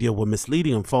in the video were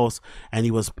misleading and false, and he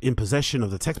was in possession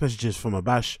of the text messages from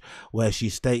Abash where she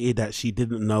stated that she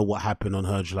didn't know what happened on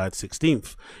her July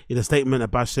 16th. In a statement,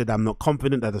 Abash said, "I'm not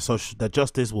confident that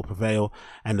justice will prevail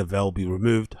and the veil be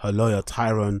removed." Her lawyer,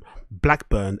 Tyrone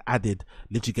Blackburn, added,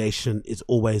 "Litigation is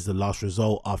always the last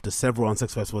resort. After several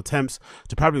unsuccessful attempts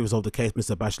to probably resolve the case,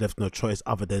 Mr. Abash left no choice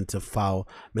other than to file.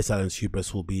 Miss Allen's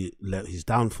hubris will be his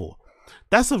downfall."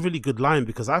 That's a really good line,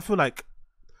 because I feel like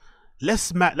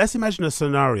let's imagine a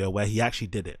scenario where he actually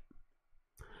did it.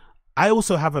 I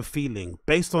also have a feeling,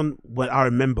 based on what I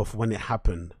remember from when it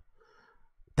happened,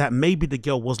 that maybe the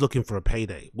girl was looking for a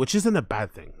payday, which isn't a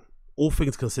bad thing, all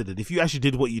things considered. If you actually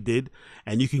did what you did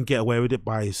and you can get away with it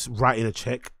by writing a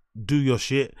check, do your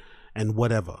shit and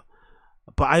whatever.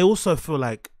 But I also feel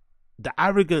like the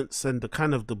arrogance and the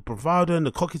kind of the bravado and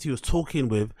the cockity he was talking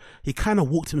with, he kind of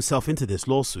walked himself into this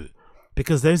lawsuit.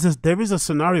 Because there is a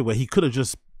scenario where he could have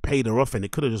just paid her off and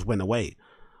it could have just went away,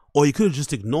 or he could have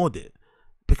just ignored it.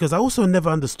 Because I also never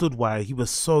understood why he was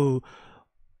so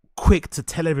quick to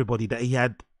tell everybody that he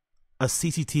had a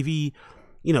CCTV,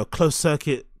 you know, closed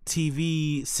circuit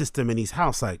TV system in his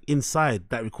house, like inside,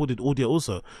 that recorded audio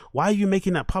also. Why are you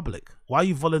making that public? Why are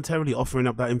you voluntarily offering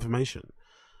up that information?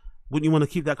 Wouldn't you want to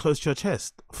keep that close to your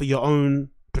chest for your own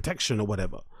protection or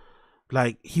whatever?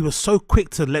 Like, he was so quick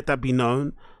to let that be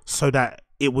known so that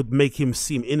it would make him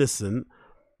seem innocent,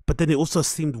 but then it also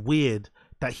seemed weird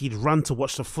that he'd run to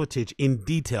watch the footage in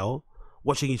detail,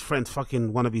 watching his friend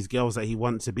fucking one of his girls that he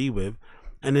wanted to be with,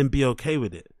 and then be okay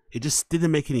with it. It just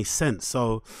didn't make any sense.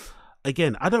 So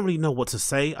again, I don't really know what to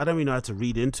say. I don't really know how to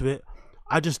read into it.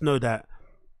 I just know that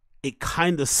it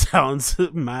kind of sounds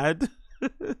mad.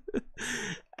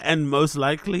 And most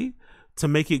likely, to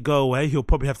make it go away, he'll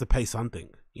probably have to pay something,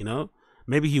 you know?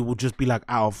 Maybe he will just be like,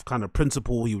 out of kind of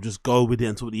principle, he will just go with it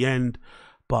until the end.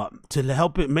 But to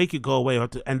help it, make it go away,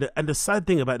 and the sad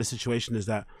thing about the situation is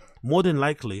that more than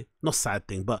likely, not sad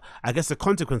thing, but I guess the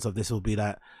consequence of this will be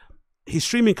that his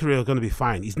streaming career is going to be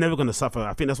fine. He's never going to suffer.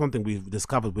 I think that's one thing we've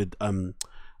discovered with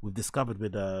we've discovered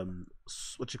with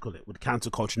what you call it, with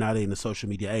cancel culture nowadays in the social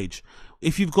media age.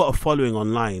 If you've got a following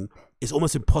online, it's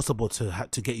almost impossible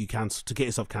to get you cancelled, to get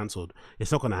yourself cancelled.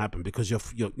 It's not going to happen because your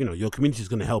community is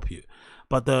going to help you,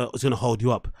 but it's going to hold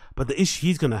you up. But the issue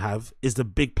he's going to have is the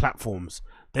big platforms.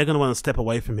 They're going to want to step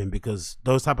away from him because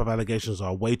those type of allegations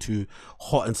are way too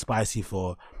hot and spicy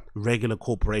for regular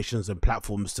corporations and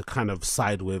platforms to kind of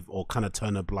side with or kind of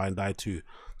turn a blind eye to.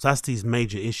 So that's his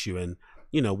major issue. And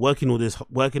working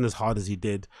as hard as he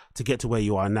did to get to where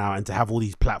you are now, and to have all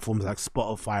these platforms like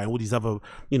Spotify and all these other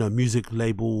music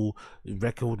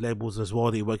record labels as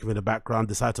well that you're working in the background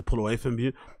decide to pull away from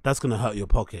you, that's going to hurt your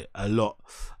pocket a lot.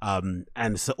 And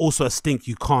it's also a stink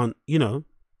you can't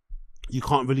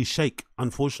really shake,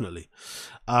 unfortunately.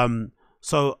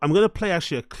 So I'm going to play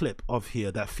actually a clip of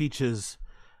here that features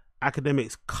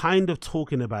Akademiks kind of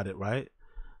talking about it, right?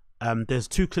 There's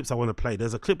two clips I want to play.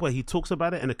 There's a clip where he talks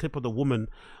about it and a clip of the woman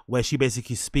where she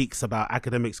basically speaks about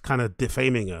Akademiks kind of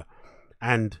defaming her.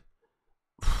 And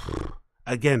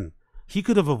again, he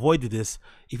could have avoided this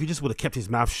if he just would have kept his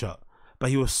mouth shut. But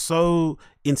he was so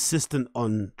insistent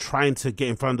on trying to get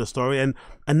in front of the story. And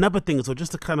another thing is,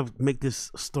 just to kind of make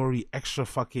this story extra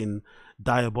fucking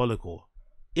diabolical,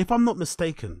 if I'm not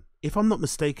mistaken,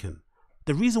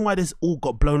 the reason why this all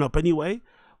got blown up anyway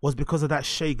was because of that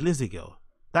Shay Glizzy girl.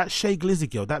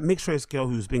 That mixed race girl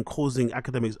who's been causing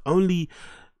Akademiks only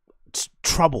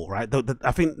trouble, right?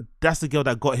 I think that's the girl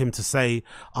that got him to say,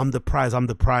 I'm the prize,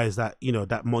 that,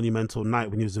 that monumental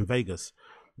night when he was in Vegas.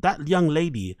 That young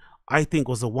lady, I think,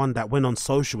 was the one that went on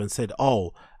social and said,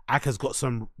 oh, Aka's got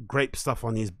some grape stuff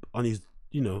on his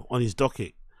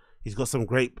docket. He's got some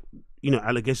grape,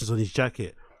 allegations on his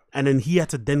jacket. And then he had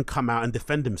to then come out and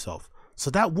defend himself. So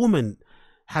that woman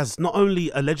has not only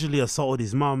allegedly assaulted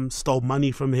his mum, stole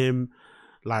money from him,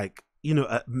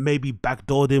 maybe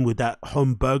backdoored him with that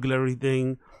home burglary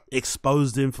thing,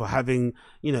 exposed him for having,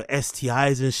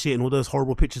 STIs and shit and all those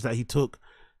horrible pictures that he took.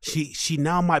 She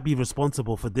now might be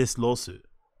responsible for this lawsuit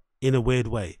in a weird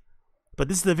way. But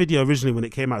this is the video originally when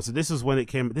it came out. So this is when it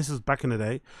came. This is back in the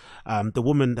day. The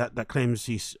woman that claims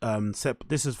she's slept.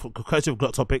 This is for courtesy of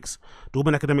Got Topics. The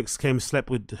woman Akademiks came, slept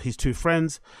with his two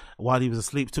friends while he was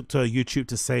asleep. Took to YouTube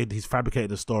to say that he's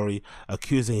fabricated a story,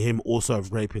 accusing him also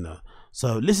of raping her.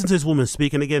 So listen to this woman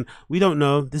speak. And again, we don't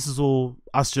know. This is all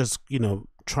us just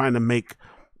trying to make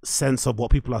sense of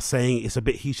what people are saying. It's a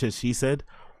bit he said, she said.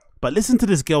 But listen to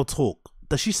this girl talk.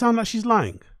 Does she sound like she's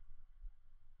lying?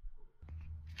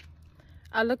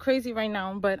 I look crazy right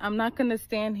now, but I'm not going to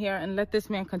stand here and let this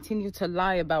man continue to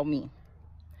lie about me.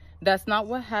 That's not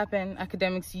what happened,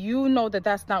 Akademiks. You know that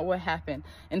that's not what happened.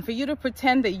 And for you to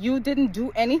pretend that you didn't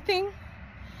do anything,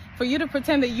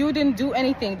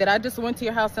 that I just went to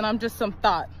your house and I'm just some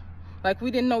thought, like we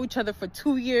didn't know each other for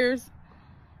 2 years.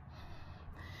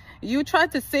 You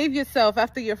tried to save yourself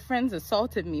after your friends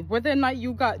assaulted me. Whether or not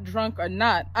you got drunk or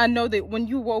not, I know that when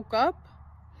you woke up,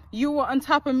 you were on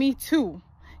top of me too.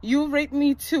 You raped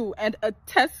me too, and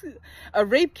a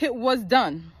rape kit was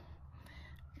done.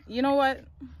 You know what?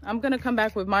 I'm gonna come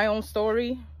back with my own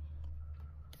story.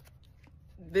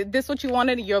 This what you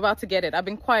wanted, and you're about to get it. I've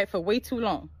been quiet for way too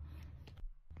long.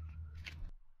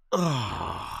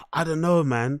 I don't know,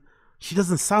 man. She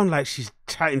doesn't sound like she's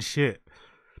chatting shit.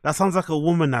 That sounds like a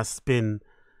woman that's been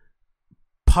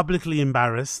publicly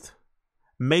embarrassed,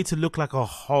 made to look like a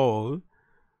hoe,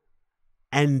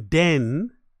 and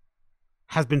then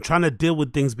has been trying to deal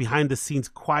with things behind the scenes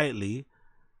quietly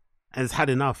and has had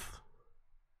enough.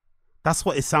 That's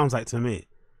what it sounds like to me.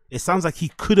 It sounds like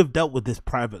he could have dealt with this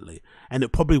privately and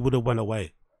it probably would have went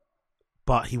away.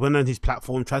 But he went on his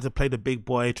platform, tried to play the big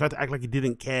boy, tried to act like he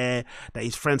didn't care, that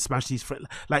his friend smashed his friend,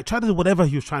 like tried to do whatever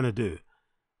he was trying to do.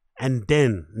 And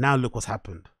then now look what's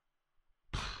happened.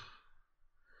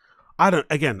 I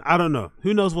don't know.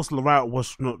 Who knows what's right or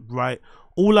what's not right?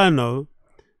 All I know,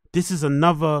 this is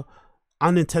another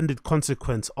unintended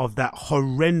consequence of that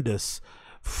horrendous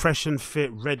Fresh and Fit,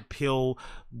 Red Pill,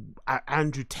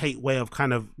 Andrew Tate way of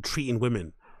kind of treating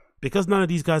women. Because none of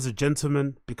these guys are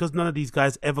gentlemen, because none of these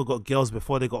guys ever got girls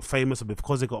before they got famous or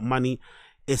because they got money,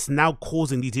 it's now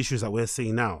causing these issues that we're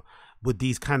seeing now with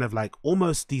these kind of like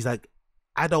almost these like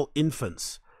adult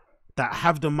infants that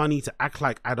have the money to act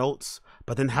like adults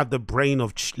but then have the brain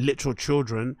of literal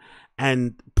children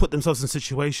and put themselves in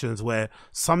situations where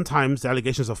sometimes the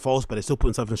allegations are false but they still put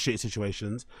themselves in shit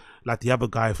situations, like the other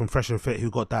guy from Fresh and Fit who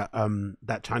got that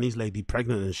that Chinese lady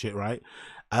pregnant and shit, right?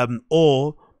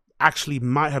 Or actually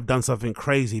might have done something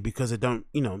crazy because they don't,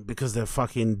 because they're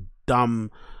fucking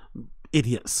dumb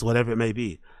idiots, whatever it may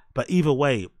be. But either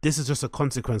way, this is just a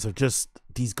consequence of just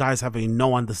these guys having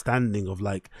no understanding of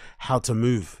like how to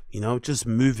move, you know, just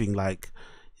moving like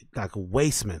a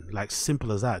wasteman, like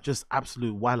simple as that. Just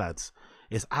absolute wild-lads.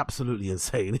 It's absolutely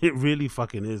insane. It really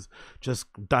fucking is just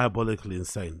diabolically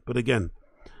insane. But again,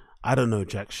 I don't know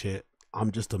jack shit.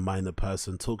 I'm just a minor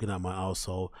person talking out my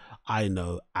arsehole. I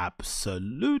know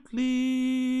absolutely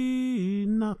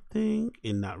nothing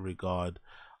in that regard.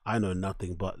 I know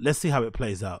nothing, but let's see how it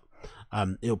plays out.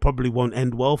 It probably won't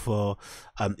end well for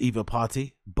either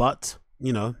party, but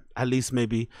you know, at least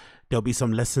maybe there'll be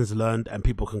some lessons learned and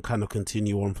people can kind of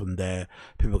continue on from there.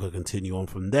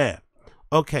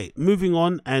 Okay, moving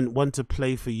on, and want to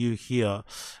play for you here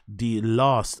the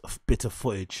last bit of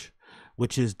footage,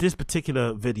 which is this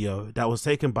particular video that was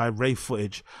taken by Ray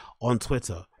Footage on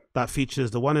Twitter that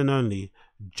features the one and only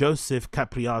Joseph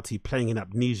Capriati playing in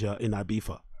Amnesia in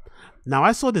Ibiza. Now,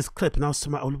 I saw this clip and I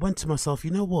went to myself,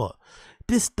 you know what?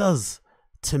 This does,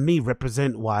 to me,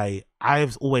 represent why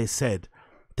I've always said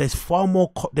there's far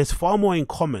more in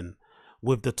common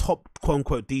with the top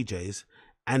quote-unquote DJs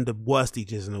and the worst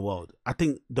DJs in the world. I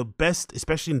think the best,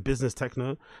 especially in business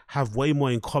techno, have way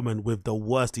more in common with the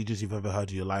worst DJs you've ever heard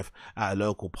in your life at a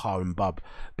local bar and pub,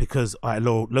 because a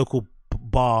local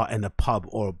bar and a pub,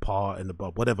 or a bar and a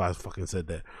pub, whatever I fucking said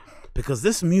there. Because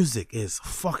this music is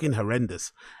fucking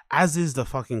horrendous, as is the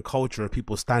fucking culture of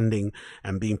people standing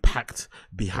and being packed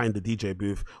behind the DJ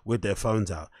booth with their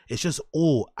phones out. It's just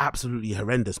all absolutely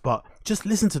horrendous. But just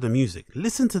listen to the music.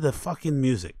 Listen to the fucking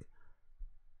music.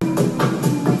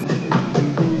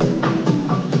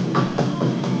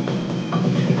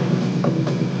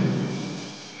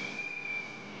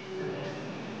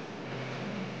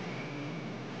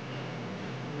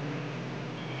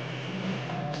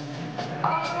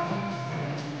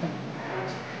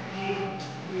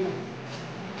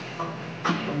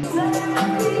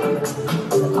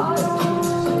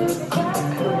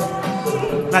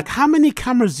 Like, how many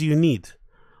cameras do you need?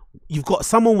 You've got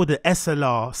someone with an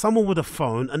SLR, someone with a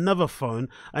phone, another phone,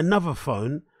 another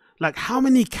phone. Like, how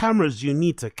many cameras do you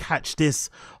need to catch this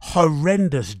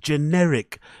horrendous,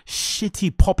 generic,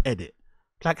 shitty pop edit?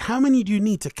 Like, how many do you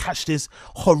need to catch this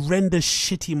horrendous,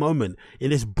 shitty moment in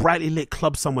this brightly lit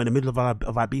club somewhere in the middle of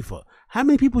Ibiza? How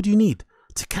many people do you need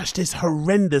to catch this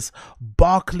horrendous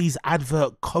Barclays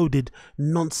advert coded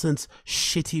nonsense,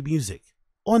 shitty music?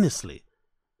 Honestly.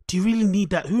 Do you really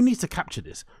need that? Who needs to capture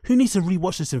this? Who needs to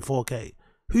rewatch this in 4K?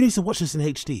 Who needs to watch this in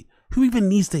HD? Who even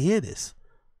needs to hear this?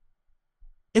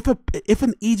 If an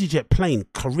EasyJet plane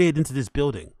careered into this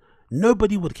building,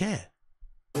 nobody would care.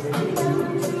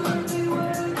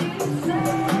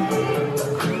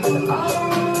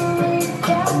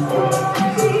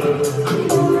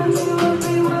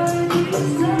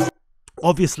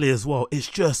 Obviously as well, it's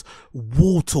just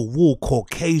wall-to-wall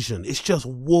Caucasian. It's just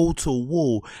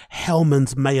wall-to-wall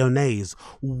Hellman's mayonnaise.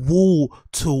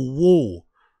 Wall-to-wall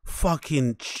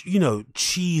fucking, you know,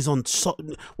 cheese on...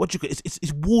 what you call it?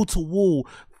 It's wall-to-wall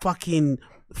fucking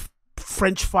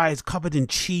French fries covered in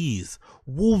cheese.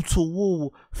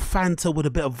 Wall-to-wall Fanta with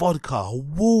a bit of vodka.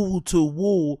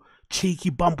 Wall-to-wall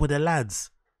cheeky bump with the lads.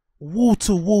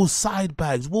 Wall-to-wall side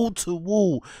bags.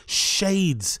 Wall-to-wall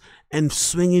shades and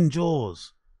swinging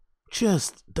jaws.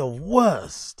 Just the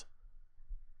worst.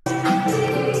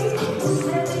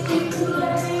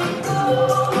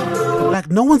 Like,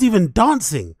 no one's even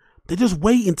dancing. They're just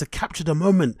waiting to capture the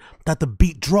moment that the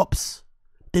beat drops.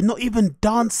 They're not even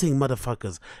dancing,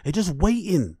 motherfuckers. They're just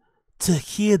waiting to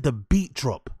hear the beat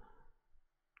drop.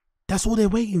 That's all they're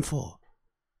waiting for.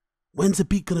 When's the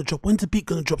beat gonna drop? When's the beat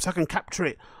gonna drop so I can capture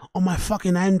it on my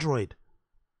fucking Android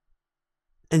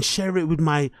and share it with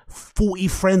my 40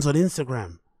 friends on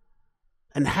Instagram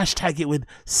and hashtag it with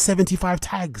 75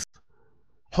 tags.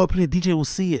 Hopefully the DJ will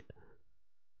see it.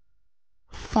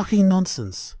 Fucking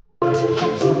nonsense.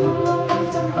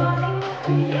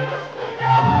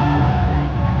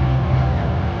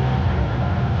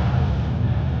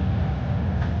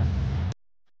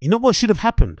 You know what should have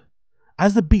happened?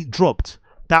 As the beat dropped,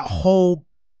 that whole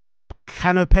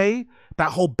canopy,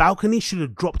 that whole balcony should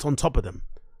have dropped on top of them.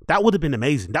 That would have been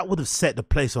amazing. That would have set the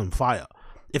place on fire.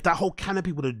 If that whole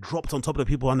canopy would have dropped on top of the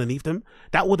people underneath them,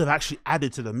 that would have actually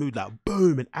added to the mood. Like,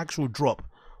 boom, an actual drop.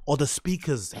 Or the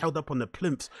speakers held up on the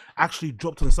plinths actually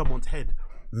dropped on someone's head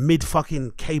mid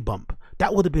fucking K-bump.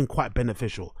 That would have been quite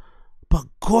beneficial. But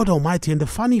God almighty, and the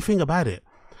funny thing about it,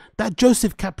 that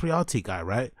Joseph Capriati guy,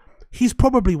 right? He's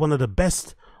probably one of the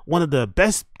best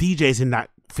DJs in that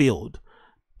field.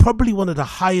 Probably one of the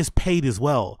highest paid as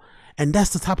well. And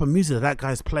that's the type of music that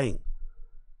guy's playing.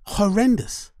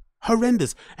 Horrendous.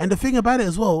 Horrendous. And the thing about it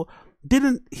as well,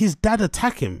 didn't his dad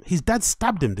attack him? His dad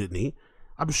stabbed him, didn't he?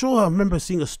 I'm sure I remember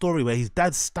seeing a story where his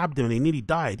dad stabbed him and he nearly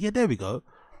died. Yeah, there we go.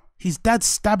 His dad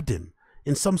stabbed him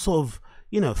in some sort of,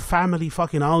 you know, family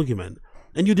fucking argument.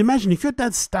 And you'd imagine if your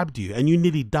dad stabbed you and you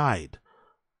nearly died,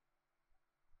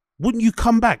 wouldn't you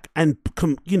come back and,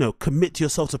 you know, commit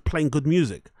yourself to playing good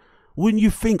music? Wouldn't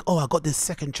you think, oh, I got this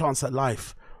second chance at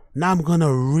life. Now I'm going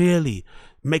to really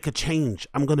make a change.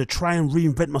 I'm going to try and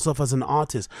reinvent myself as an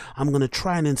artist. I'm going to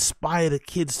try and inspire the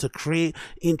kids to create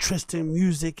interesting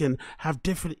music and have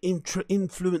different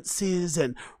influences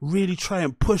and really try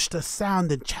and push the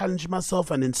sound and challenge myself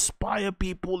and inspire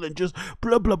people and just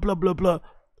blah, blah, blah, blah, blah.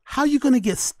 How are you going to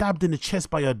get stabbed in the chest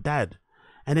by your dad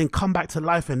and then come back to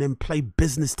life and then play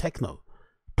business techno,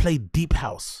 play deep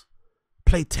house,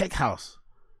 play tech house?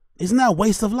 Isn't that a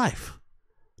waste of life?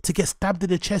 To get stabbed in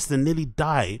the chest and nearly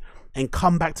die and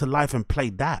come back to life and play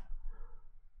that.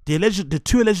 The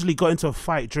two allegedly got into a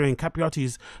fight during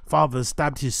Capriati's father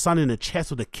stabbed his son in the chest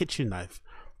with a kitchen knife.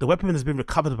 The weapon has been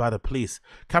recovered by the police.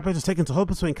 Capriati was taken to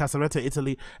hospital in Caserta,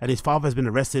 Italy, and his father has been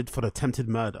arrested for attempted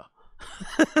murder.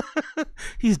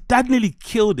 His dad nearly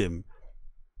killed him,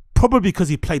 probably because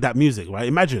he played that music, right?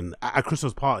 Imagine at a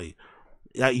Christmas party.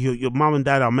 Your mom and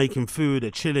dad are making food,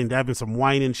 they're chilling, they're having some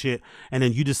wine and shit, and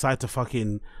then you decide to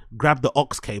fucking grab the aux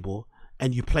cable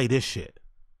and you play this shit.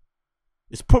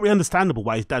 It's probably understandable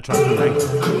why his dad tried to bang.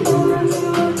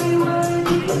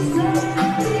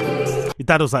 His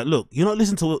dad was like, look, you're not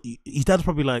listening to, his dad's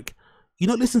probably like, you're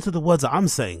not listening to the words that I'm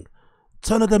saying.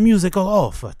 Turn the music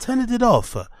off, turn it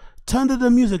off, turn the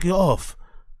music off.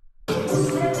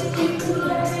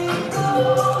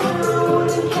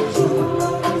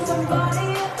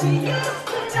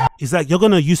 It's like, you're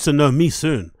gonna used to know me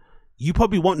soon. You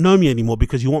probably won't know me anymore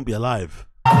because you won't be alive.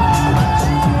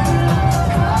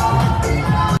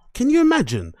 Can you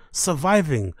imagine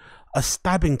surviving a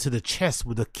stabbing to the chest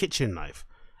with a kitchen knife?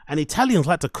 And Italians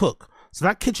like to cook, so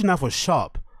that kitchen knife was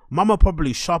sharp. Mama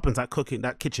probably sharpens that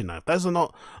kitchen knife. Those are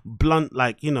not blunt,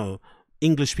 like, you know,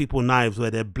 English people knives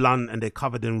where they're blunt and they're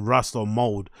covered in rust or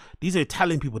mold. These are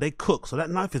Italian people, they cook, so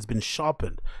that knife has been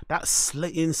sharpened. That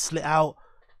slit in, slit out.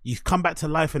 You come back to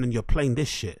life and then you're playing this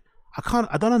shit. I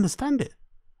don't understand it.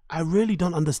 I really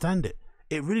don't understand it.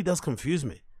 It really does confuse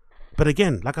me. But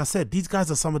again, like I said, these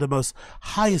guys are some of the most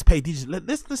highest paid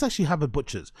DJs. Let's actually have a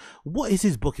butcher's. What is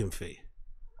his booking fee?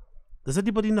 Does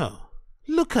anybody know?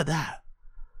 Look at that.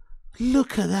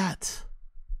 Look at that.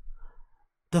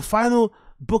 The final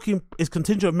booking is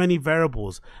contingent on many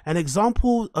variables. An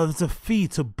example of the fee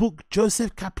to book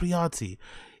Joseph Capriati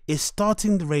is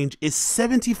starting the range is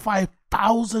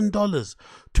 $75,000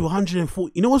 to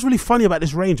 $140,000. You know what's really funny about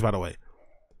this range, by the way?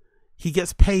 He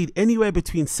gets paid anywhere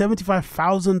between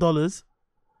 $75,000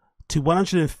 to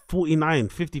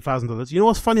 $149,000-$50,000. You know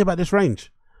what's funny about this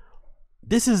range?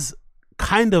 This is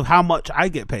kind of how much I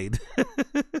get paid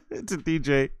to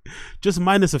DJ, just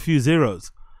minus a few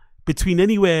zeros.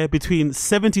 Anywhere between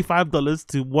 $75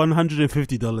 to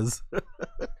 $150.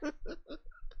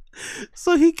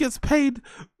 So he gets paid,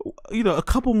 you know, a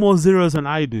couple more zeros than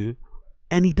I do,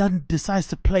 and he decides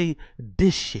to play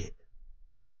this shit.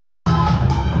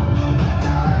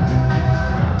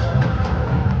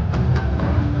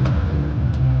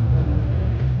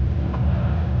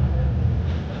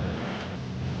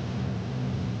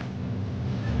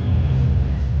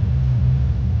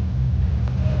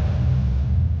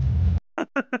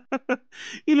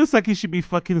 He looks like he should be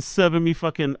fucking serving me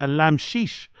fucking a lamb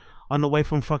sheesh on the way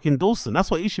from fucking Dawson. That's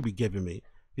what he should be giving me.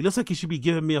 He looks like he should be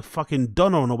giving me a fucking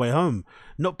doner on the way home,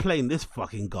 not playing this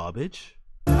fucking garbage.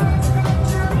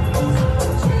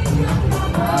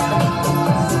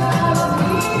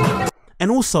 And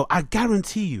also, I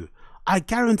guarantee you,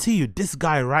 this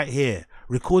guy right here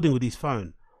recording with his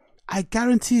phone, I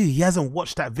guarantee you he hasn't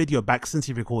watched that video back since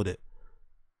he recorded.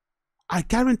 I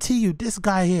guarantee you this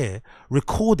guy here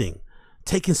recording,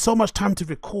 taking so much time to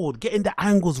record, getting the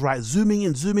angles right, zooming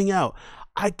in, zooming out.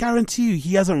 I guarantee you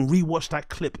he hasn't rewatched that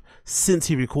clip since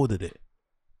he recorded it.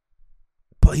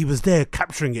 But he was there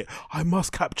capturing it. I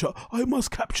must capture.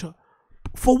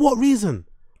 For what reason?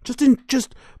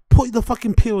 Just put the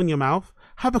fucking peel in your mouth,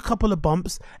 have a couple of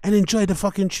bumps, and enjoy the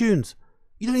fucking tunes.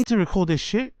 You don't need to record this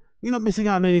shit. You're not missing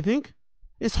out on anything.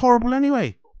 It's horrible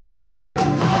anyway.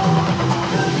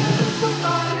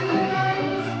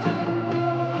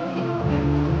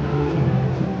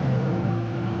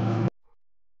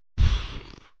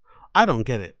 I don't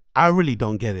get it. I really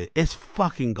don't get it. It's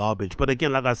fucking garbage. But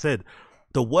again, like I said,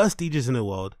 the worst DJs in the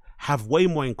world have way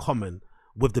more in common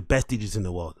with the best DJs in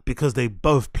the world because they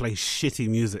both play shitty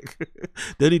music.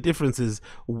 The only difference is,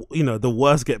 you know, the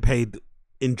worst get paid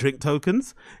in drink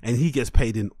tokens, and he gets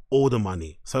paid in all the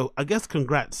money. So I guess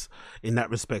congrats in that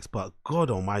respect, but God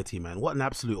almighty, man, what an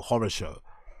absolute horror show.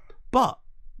 But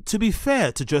to be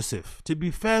fair to Joseph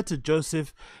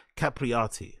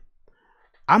Capriati,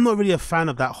 I'm not really a fan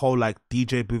of that whole like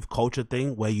DJ booth culture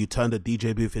thing where you turn the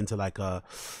DJ booth into like a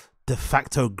de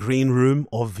facto green room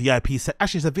or VIP.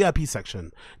 Actually, it's a VIP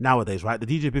section nowadays, right? The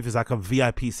DJ booth is like a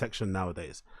VIP section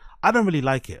nowadays. I don't really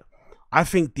like it. I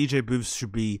think DJ booths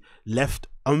should be left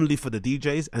only for the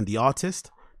DJs and the artist.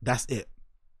 That's it.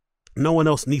 No one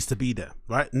else needs to be there,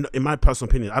 right? In my personal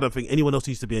opinion, I don't think anyone else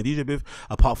needs to be in a DJ booth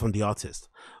apart from the artist.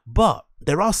 But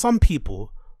there are some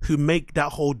people who make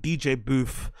that whole DJ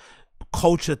booth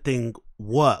culture thing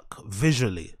work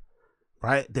visually,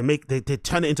 right? They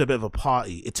turn it into a bit of a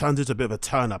party. It turns into a bit of a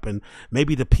turn up, and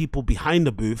maybe the people behind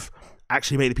the booth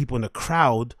actually make the people in the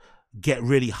crowd get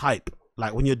really hype.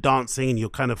 Like when you're dancing and you're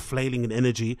kind of flailing in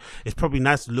energy, it's probably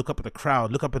nice to look up at the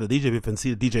crowd, look up at the DJ booth and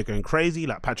see the DJ going crazy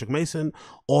like Patrick Mason,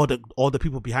 or the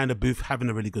people behind the booth having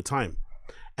a really good time.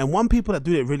 And one people that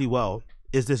do it really well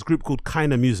is this group called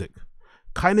Keinemusik.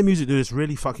 Keinemusik do this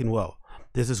really fucking well.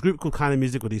 There's this group called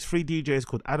Keinemusik with these 3 DJs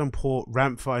called Adam Port,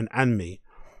 Ramfer and Anmi.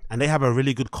 And they have a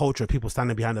really good culture of people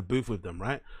standing behind the booth with them,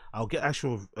 right? I'll get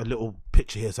a little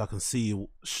picture here so I can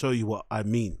show you what I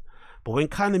mean. But when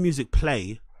Keinemusik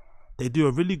play, they do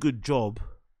a really good job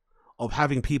of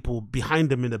having people behind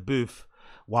them in the booth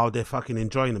while they're fucking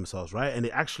enjoying themselves, right? And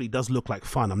it actually does look like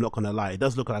fun. I'm not gonna lie, it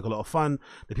does look like a lot of fun.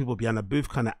 The people behind the booth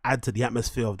kind of add to the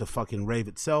atmosphere of the fucking rave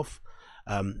itself.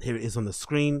 Here it is on the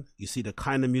screen. You see the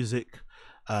Keinemusik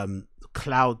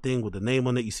cloud thing with the name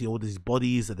on it. You see all these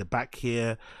bodies at the back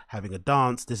here having a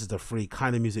dance. This is the free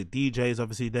Keinemusik DJs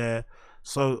obviously there.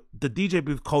 So the DJ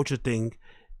booth culture thing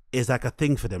is like a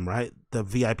thing for them, right? The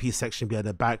VIP section be at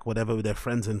the back, whatever, with their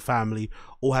friends and family,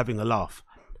 all having a laugh.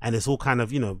 And it's all kind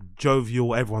of, you know,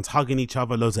 jovial. Everyone's hugging each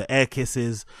other, loads of air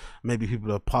kisses. Maybe people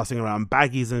are passing around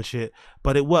baggies and shit,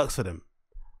 but it works for them.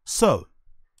 So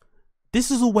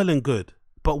this is all well and good.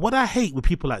 But what I hate with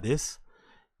people like this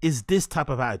is this type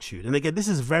of attitude. And again, this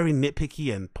is very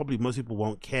nitpicky and probably most people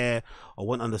won't care or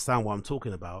won't understand what I'm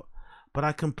talking about. But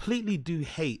I completely do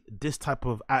hate this type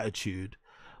of attitude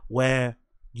where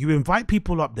you invite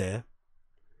people up there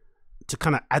to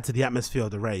kind of add to the atmosphere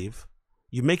of the rave.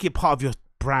 You make it part of your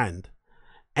brand.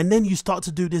 And then you start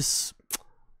to do this,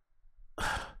 I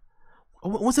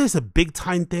won't say it's a big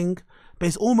time thing, but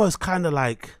it's almost kind of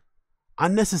like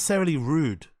unnecessarily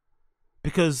rude.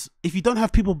 Because if you don't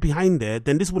have people behind there,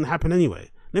 then this wouldn't happen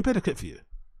anyway. Let me play the clip for you.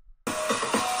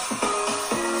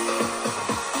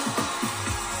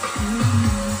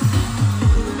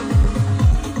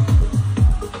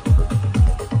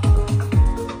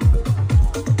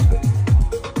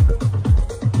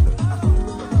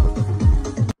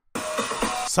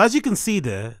 So as you can see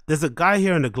there's a guy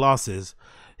here in the glasses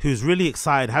who's really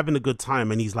excited, having a good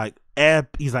time, and he's like air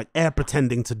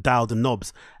pretending to dial the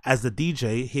knobs as the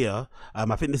DJ here,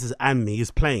 I think this is Anmi,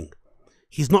 is playing.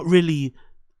 He's not really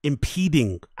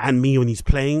impeding Anmi when he's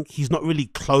playing. He's not really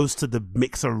close to the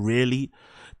mixer really.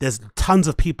 There's tons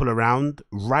of people around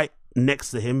right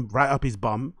next to him, right up his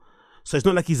bum. So it's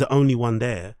not like he's the only one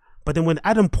there. But then when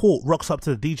Adam Port rocks up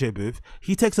to the DJ booth,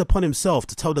 he takes it upon himself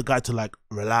to tell the guy to like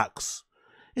relax.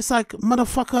 It's like,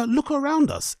 motherfucker, look around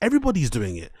us. Everybody's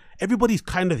doing it. Everybody's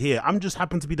kind of here. I'm just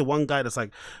happen to be the one guy that's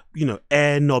like, you know,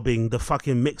 air knobbing the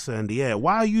fucking mixer in the air.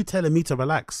 Why are you telling me to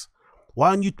relax? Why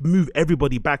don't you move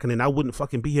everybody back and then I wouldn't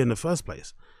fucking be here in the first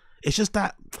place? It's just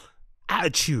that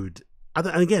attitude. And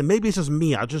again, maybe it's just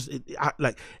me. I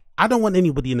don't want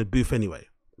anybody in the booth anyway.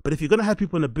 But if you're gonna have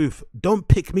people in the booth, don't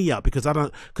pick me up because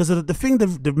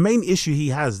the main issue he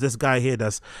has, this guy here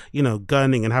that's, you know,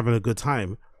 gurning and having a good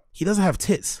time, he doesn't have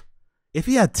tits. If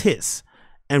he had tits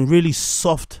and really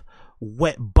soft,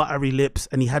 wet, buttery lips,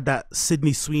 and he had that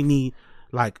Sydney Sweeney,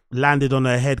 like, landed on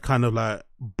her head kind of like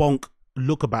bonk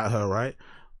look about her, right?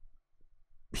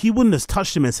 He wouldn't have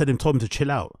touched him and told him to chill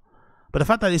out. But the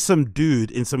fact that it's some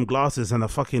dude in some glasses and a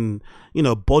fucking, you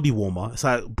know, body warmer, it's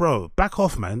like, bro, back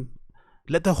off, man.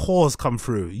 Let the whores come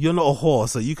through. You're not a whore,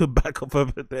 so you can back up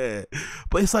over there.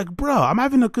 But it's like, bro, I'm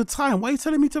having a good time. Why are you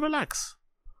telling me to relax?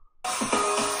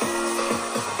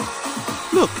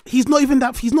 Look, he's not even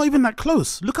that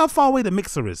close. Look how far away the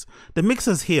mixer is. The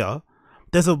mixer's here.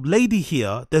 There's a lady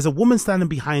here. There's a woman standing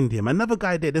behind him. Another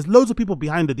guy there. There's loads of people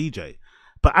behind the DJ.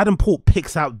 But Adam Port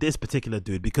picks out this particular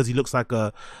dude because he looks like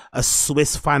a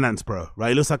Swiss finance bro, right?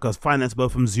 He looks like a finance bro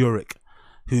from Zurich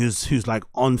who's like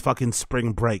on fucking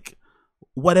spring break.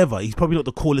 Whatever. He's probably not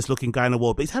the coolest looking guy in the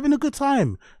world, but he's having a good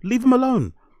time. Leave him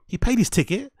alone. He paid his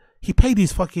ticket. He paid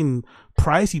his fucking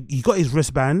price. He got his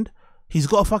wristband. He's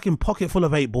got a fucking pocket full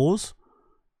of 8 balls.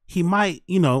 He might,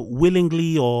 you know,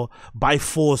 willingly or by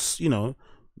force, you know,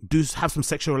 have some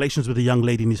sexual relations with a young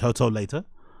lady in his hotel later.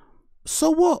 So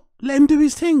what? Let him do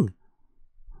his thing.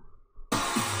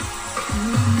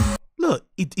 Look,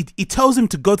 he tells him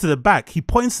to go to the back. He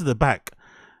points to the back.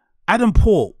 Adam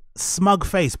Port, smug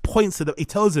face, points to he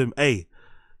tells him, hey,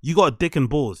 you got a dick and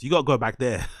balls. You got to go back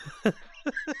there.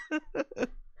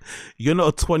 You're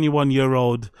not a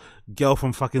 21-year-old girl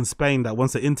from fucking Spain that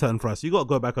wants to intern for us. You got to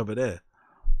go back over there.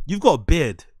 You've got a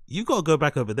beard. You got to go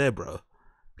back over there, bro.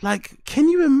 Like, can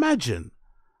you imagine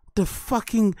the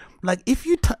fucking, like, if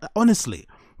you, honestly,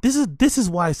 this is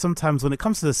why sometimes when it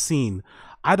comes to the scene,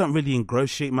 I don't really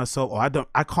ingratiate myself, or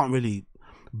I can't really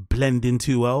blend in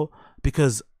too well,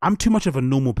 because I'm too much of a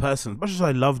normal person. As much as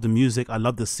I love the music, I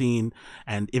love the scene,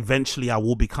 and eventually I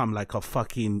will become like a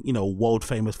fucking, you know, world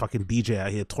famous fucking DJ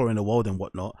out here touring the world and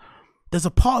whatnot. There's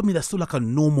a part of me that's still like a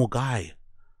normal guy.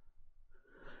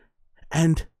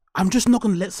 And I'm just not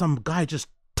going to let some guy just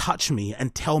touch me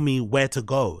and tell me where to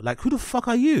go. Like, who the fuck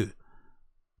are you?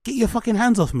 Get your fucking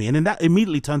hands off me. And then that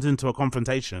immediately turns into a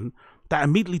confrontation. That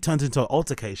immediately turns into an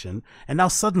altercation. And now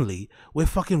suddenly we're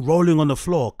fucking rolling on the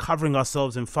floor, covering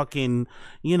ourselves in fucking,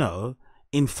 you know,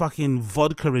 in fucking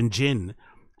vodka and gin.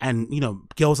 And, you know,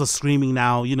 girls are screaming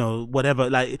now, you know, whatever.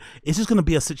 Like, it's just going to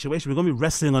be a situation. We're going to be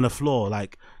wrestling on the floor,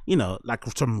 like, you know, like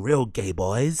some real gay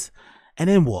boys. And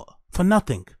then what? For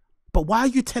nothing. But why are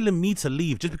you telling me to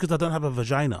leave just because I don't have a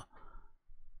vagina?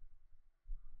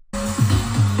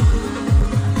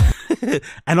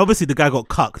 And obviously the guy got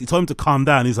cucked. He told him to calm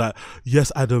down. He's like,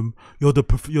 yes, Adam, you're the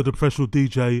professional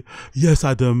DJ. Yes,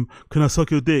 Adam, can I suck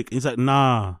your dick? He's like,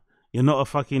 nah, you're not a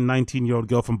fucking 19-year-old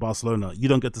girl from Barcelona. You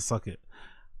don't get to suck it.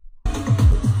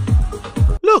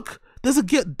 Look, there's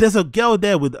a girl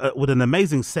there with an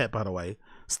amazing set, by the way,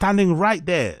 standing right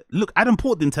there. Look, Adam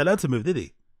Port didn't tell her to move, did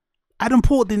he? Adam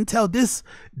Port didn't tell this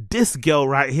girl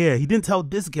right here. He didn't tell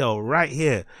this girl right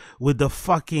here with the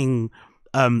fucking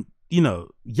you know,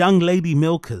 young lady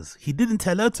milkers. He didn't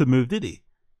tell her to move, did he?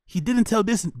 He didn't tell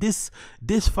this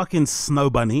fucking snow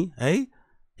bunny, eh?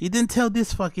 He didn't tell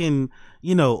this fucking,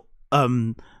 you know,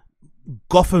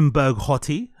 Gothenburg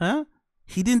hottie, huh?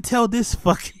 He didn't tell this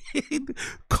fucking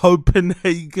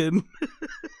Copenhagen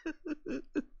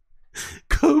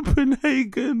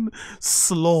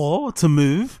slaw to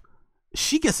move.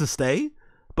 She gets to stay,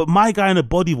 but my guy in a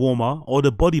body warmer or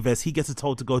the body vest, he gets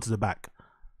told to go to the back.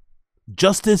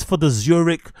 Justice for the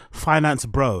Zurich finance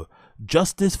bro.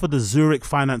 Justice for the Zurich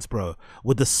finance bro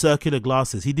with the circular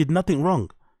glasses. He did nothing wrong.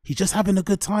 He's just having a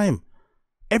good time.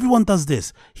 Everyone does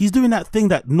this. He's doing that thing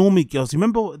that normie girls,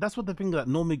 remember, that's what the thing that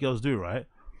normie girls do, right?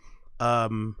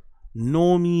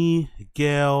 Normie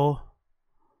girl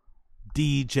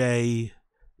DJ.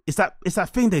 It's that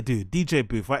thing they do, DJ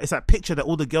booth, right? It's that picture that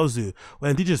all the girls do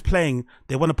when DJ's playing,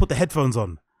 they want to put the headphones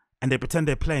on and they pretend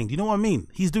they're playing. Do you know what I mean?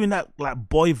 He's doing that like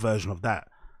boy version of that.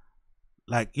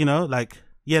 Like, you know, like,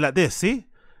 yeah, like this, see?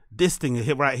 This thing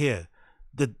right here.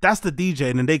 That's the DJ,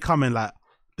 and then they come in like,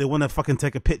 they want to fucking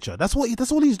take a picture. That's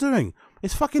all he's doing.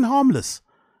 It's fucking harmless.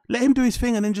 Let him do his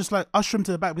thing and then just like usher him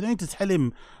to the back. We don't need to tell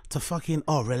him to fucking,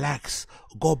 oh, relax,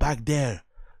 go back there.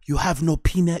 You have no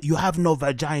peanut, you have no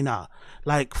vagina.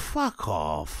 Like, fuck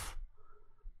off.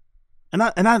 And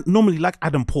I normally like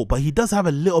Adam Port, but he does have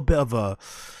a little bit of a,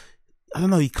 I don't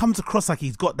know, he comes across like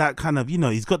he's got that kind of, you know,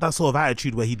 he's got that sort of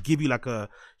attitude where he'd give you a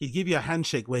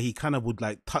handshake where he kind of would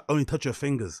like only touch your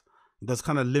fingers. He does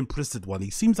kind of limp-wristed one. He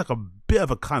seems like a bit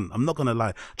of a cunt, I'm not gonna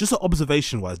lie. Just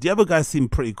observation wise, the other guys seem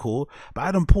pretty cool, but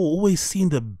Adam Port always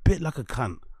seemed a bit like a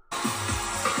cunt.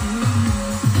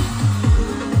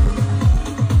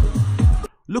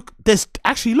 Look, there's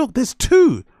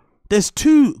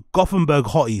two Gothenburg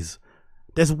hotties.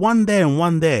 There's one there and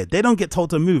one there. They don't get told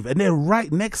to move, and they're right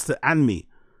next to Anmi,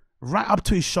 right up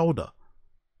to his shoulder.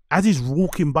 As he's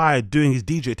walking by doing his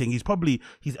DJ thing,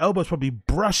 his elbow's probably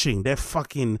brushing their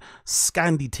fucking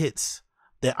Scandi tits.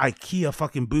 Their IKEA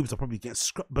fucking boobs are probably getting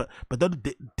scrubbed, but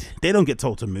they don't get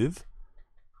told to move.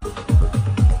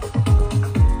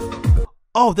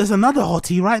 Oh, there's another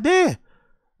hottie right there,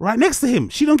 right next to him.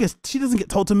 She doesn't get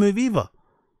told to move either.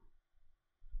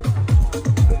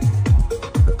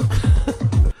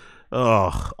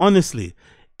 Oh, honestly,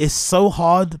 it's so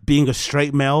hard being a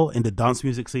straight male in the dance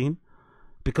music scene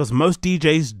because most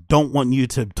DJs don't want you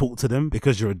to talk to them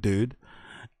because you're a dude,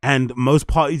 and most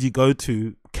parties you go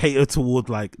to cater toward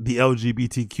like the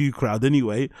LGBTQ crowd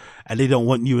anyway, and they don't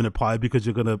want you in a party because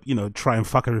you're gonna, you know, try and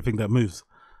fuck everything that moves.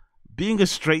 Being a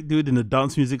straight dude in the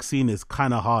dance music scene is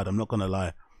kind of hard, I'm not gonna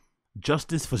lie.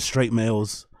 Justice for straight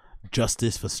males.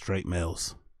 Justice for straight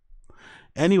males.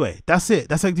 Anyway, that's it.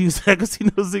 That's like the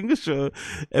Agostinho Zinga Show,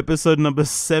 episode number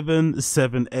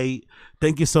 778.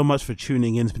 Thank you so much for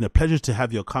tuning in. It's been a pleasure to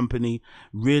have your company.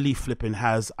 Really flipping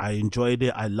has. I enjoyed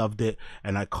it. I loved it.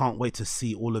 And I can't wait to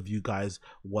see all of you guys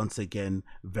once again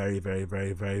very, very,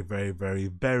 very, very, very, very,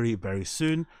 very, very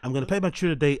soon. I'm going to play my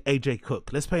tune today, AJ Cook.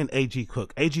 Let's play an AG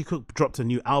Cook. AG Cook dropped a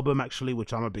new album, actually,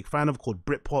 which I'm a big fan of, called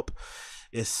Britpop.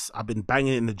 I've been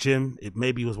banging it in the gym. It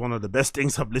maybe was one of the best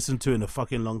things I've listened to in a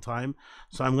fucking long time.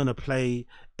 So I'm going to play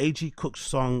AG Cook's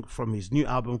song from his new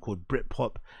album called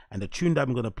Britpop. And the tune that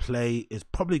I'm going to play is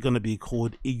probably going to be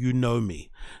called You Know Me.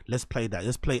 Let's play that.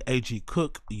 Let's play AG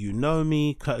Cook, You Know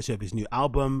Me, courtesy of his new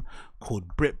album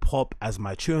called Britpop as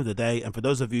my tune of the day. And for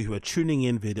those of you who are tuning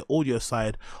in via the audio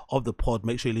side of the pod,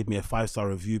 make sure you leave me a 5-star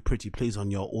review, pretty please, on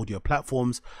your audio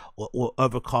platforms or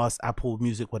Overcast, Apple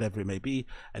Music, whatever it may be.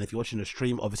 And if you're watching the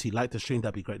stream, obviously like the stream,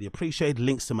 that'd be greatly appreciated.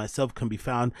 Links to myself can be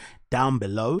found down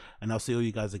below, and I'll see all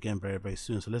you guys again very, very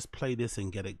soon. So let's play this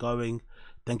and get it going.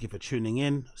 Thank you for tuning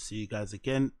in. See you guys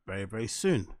again very, very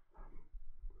soon.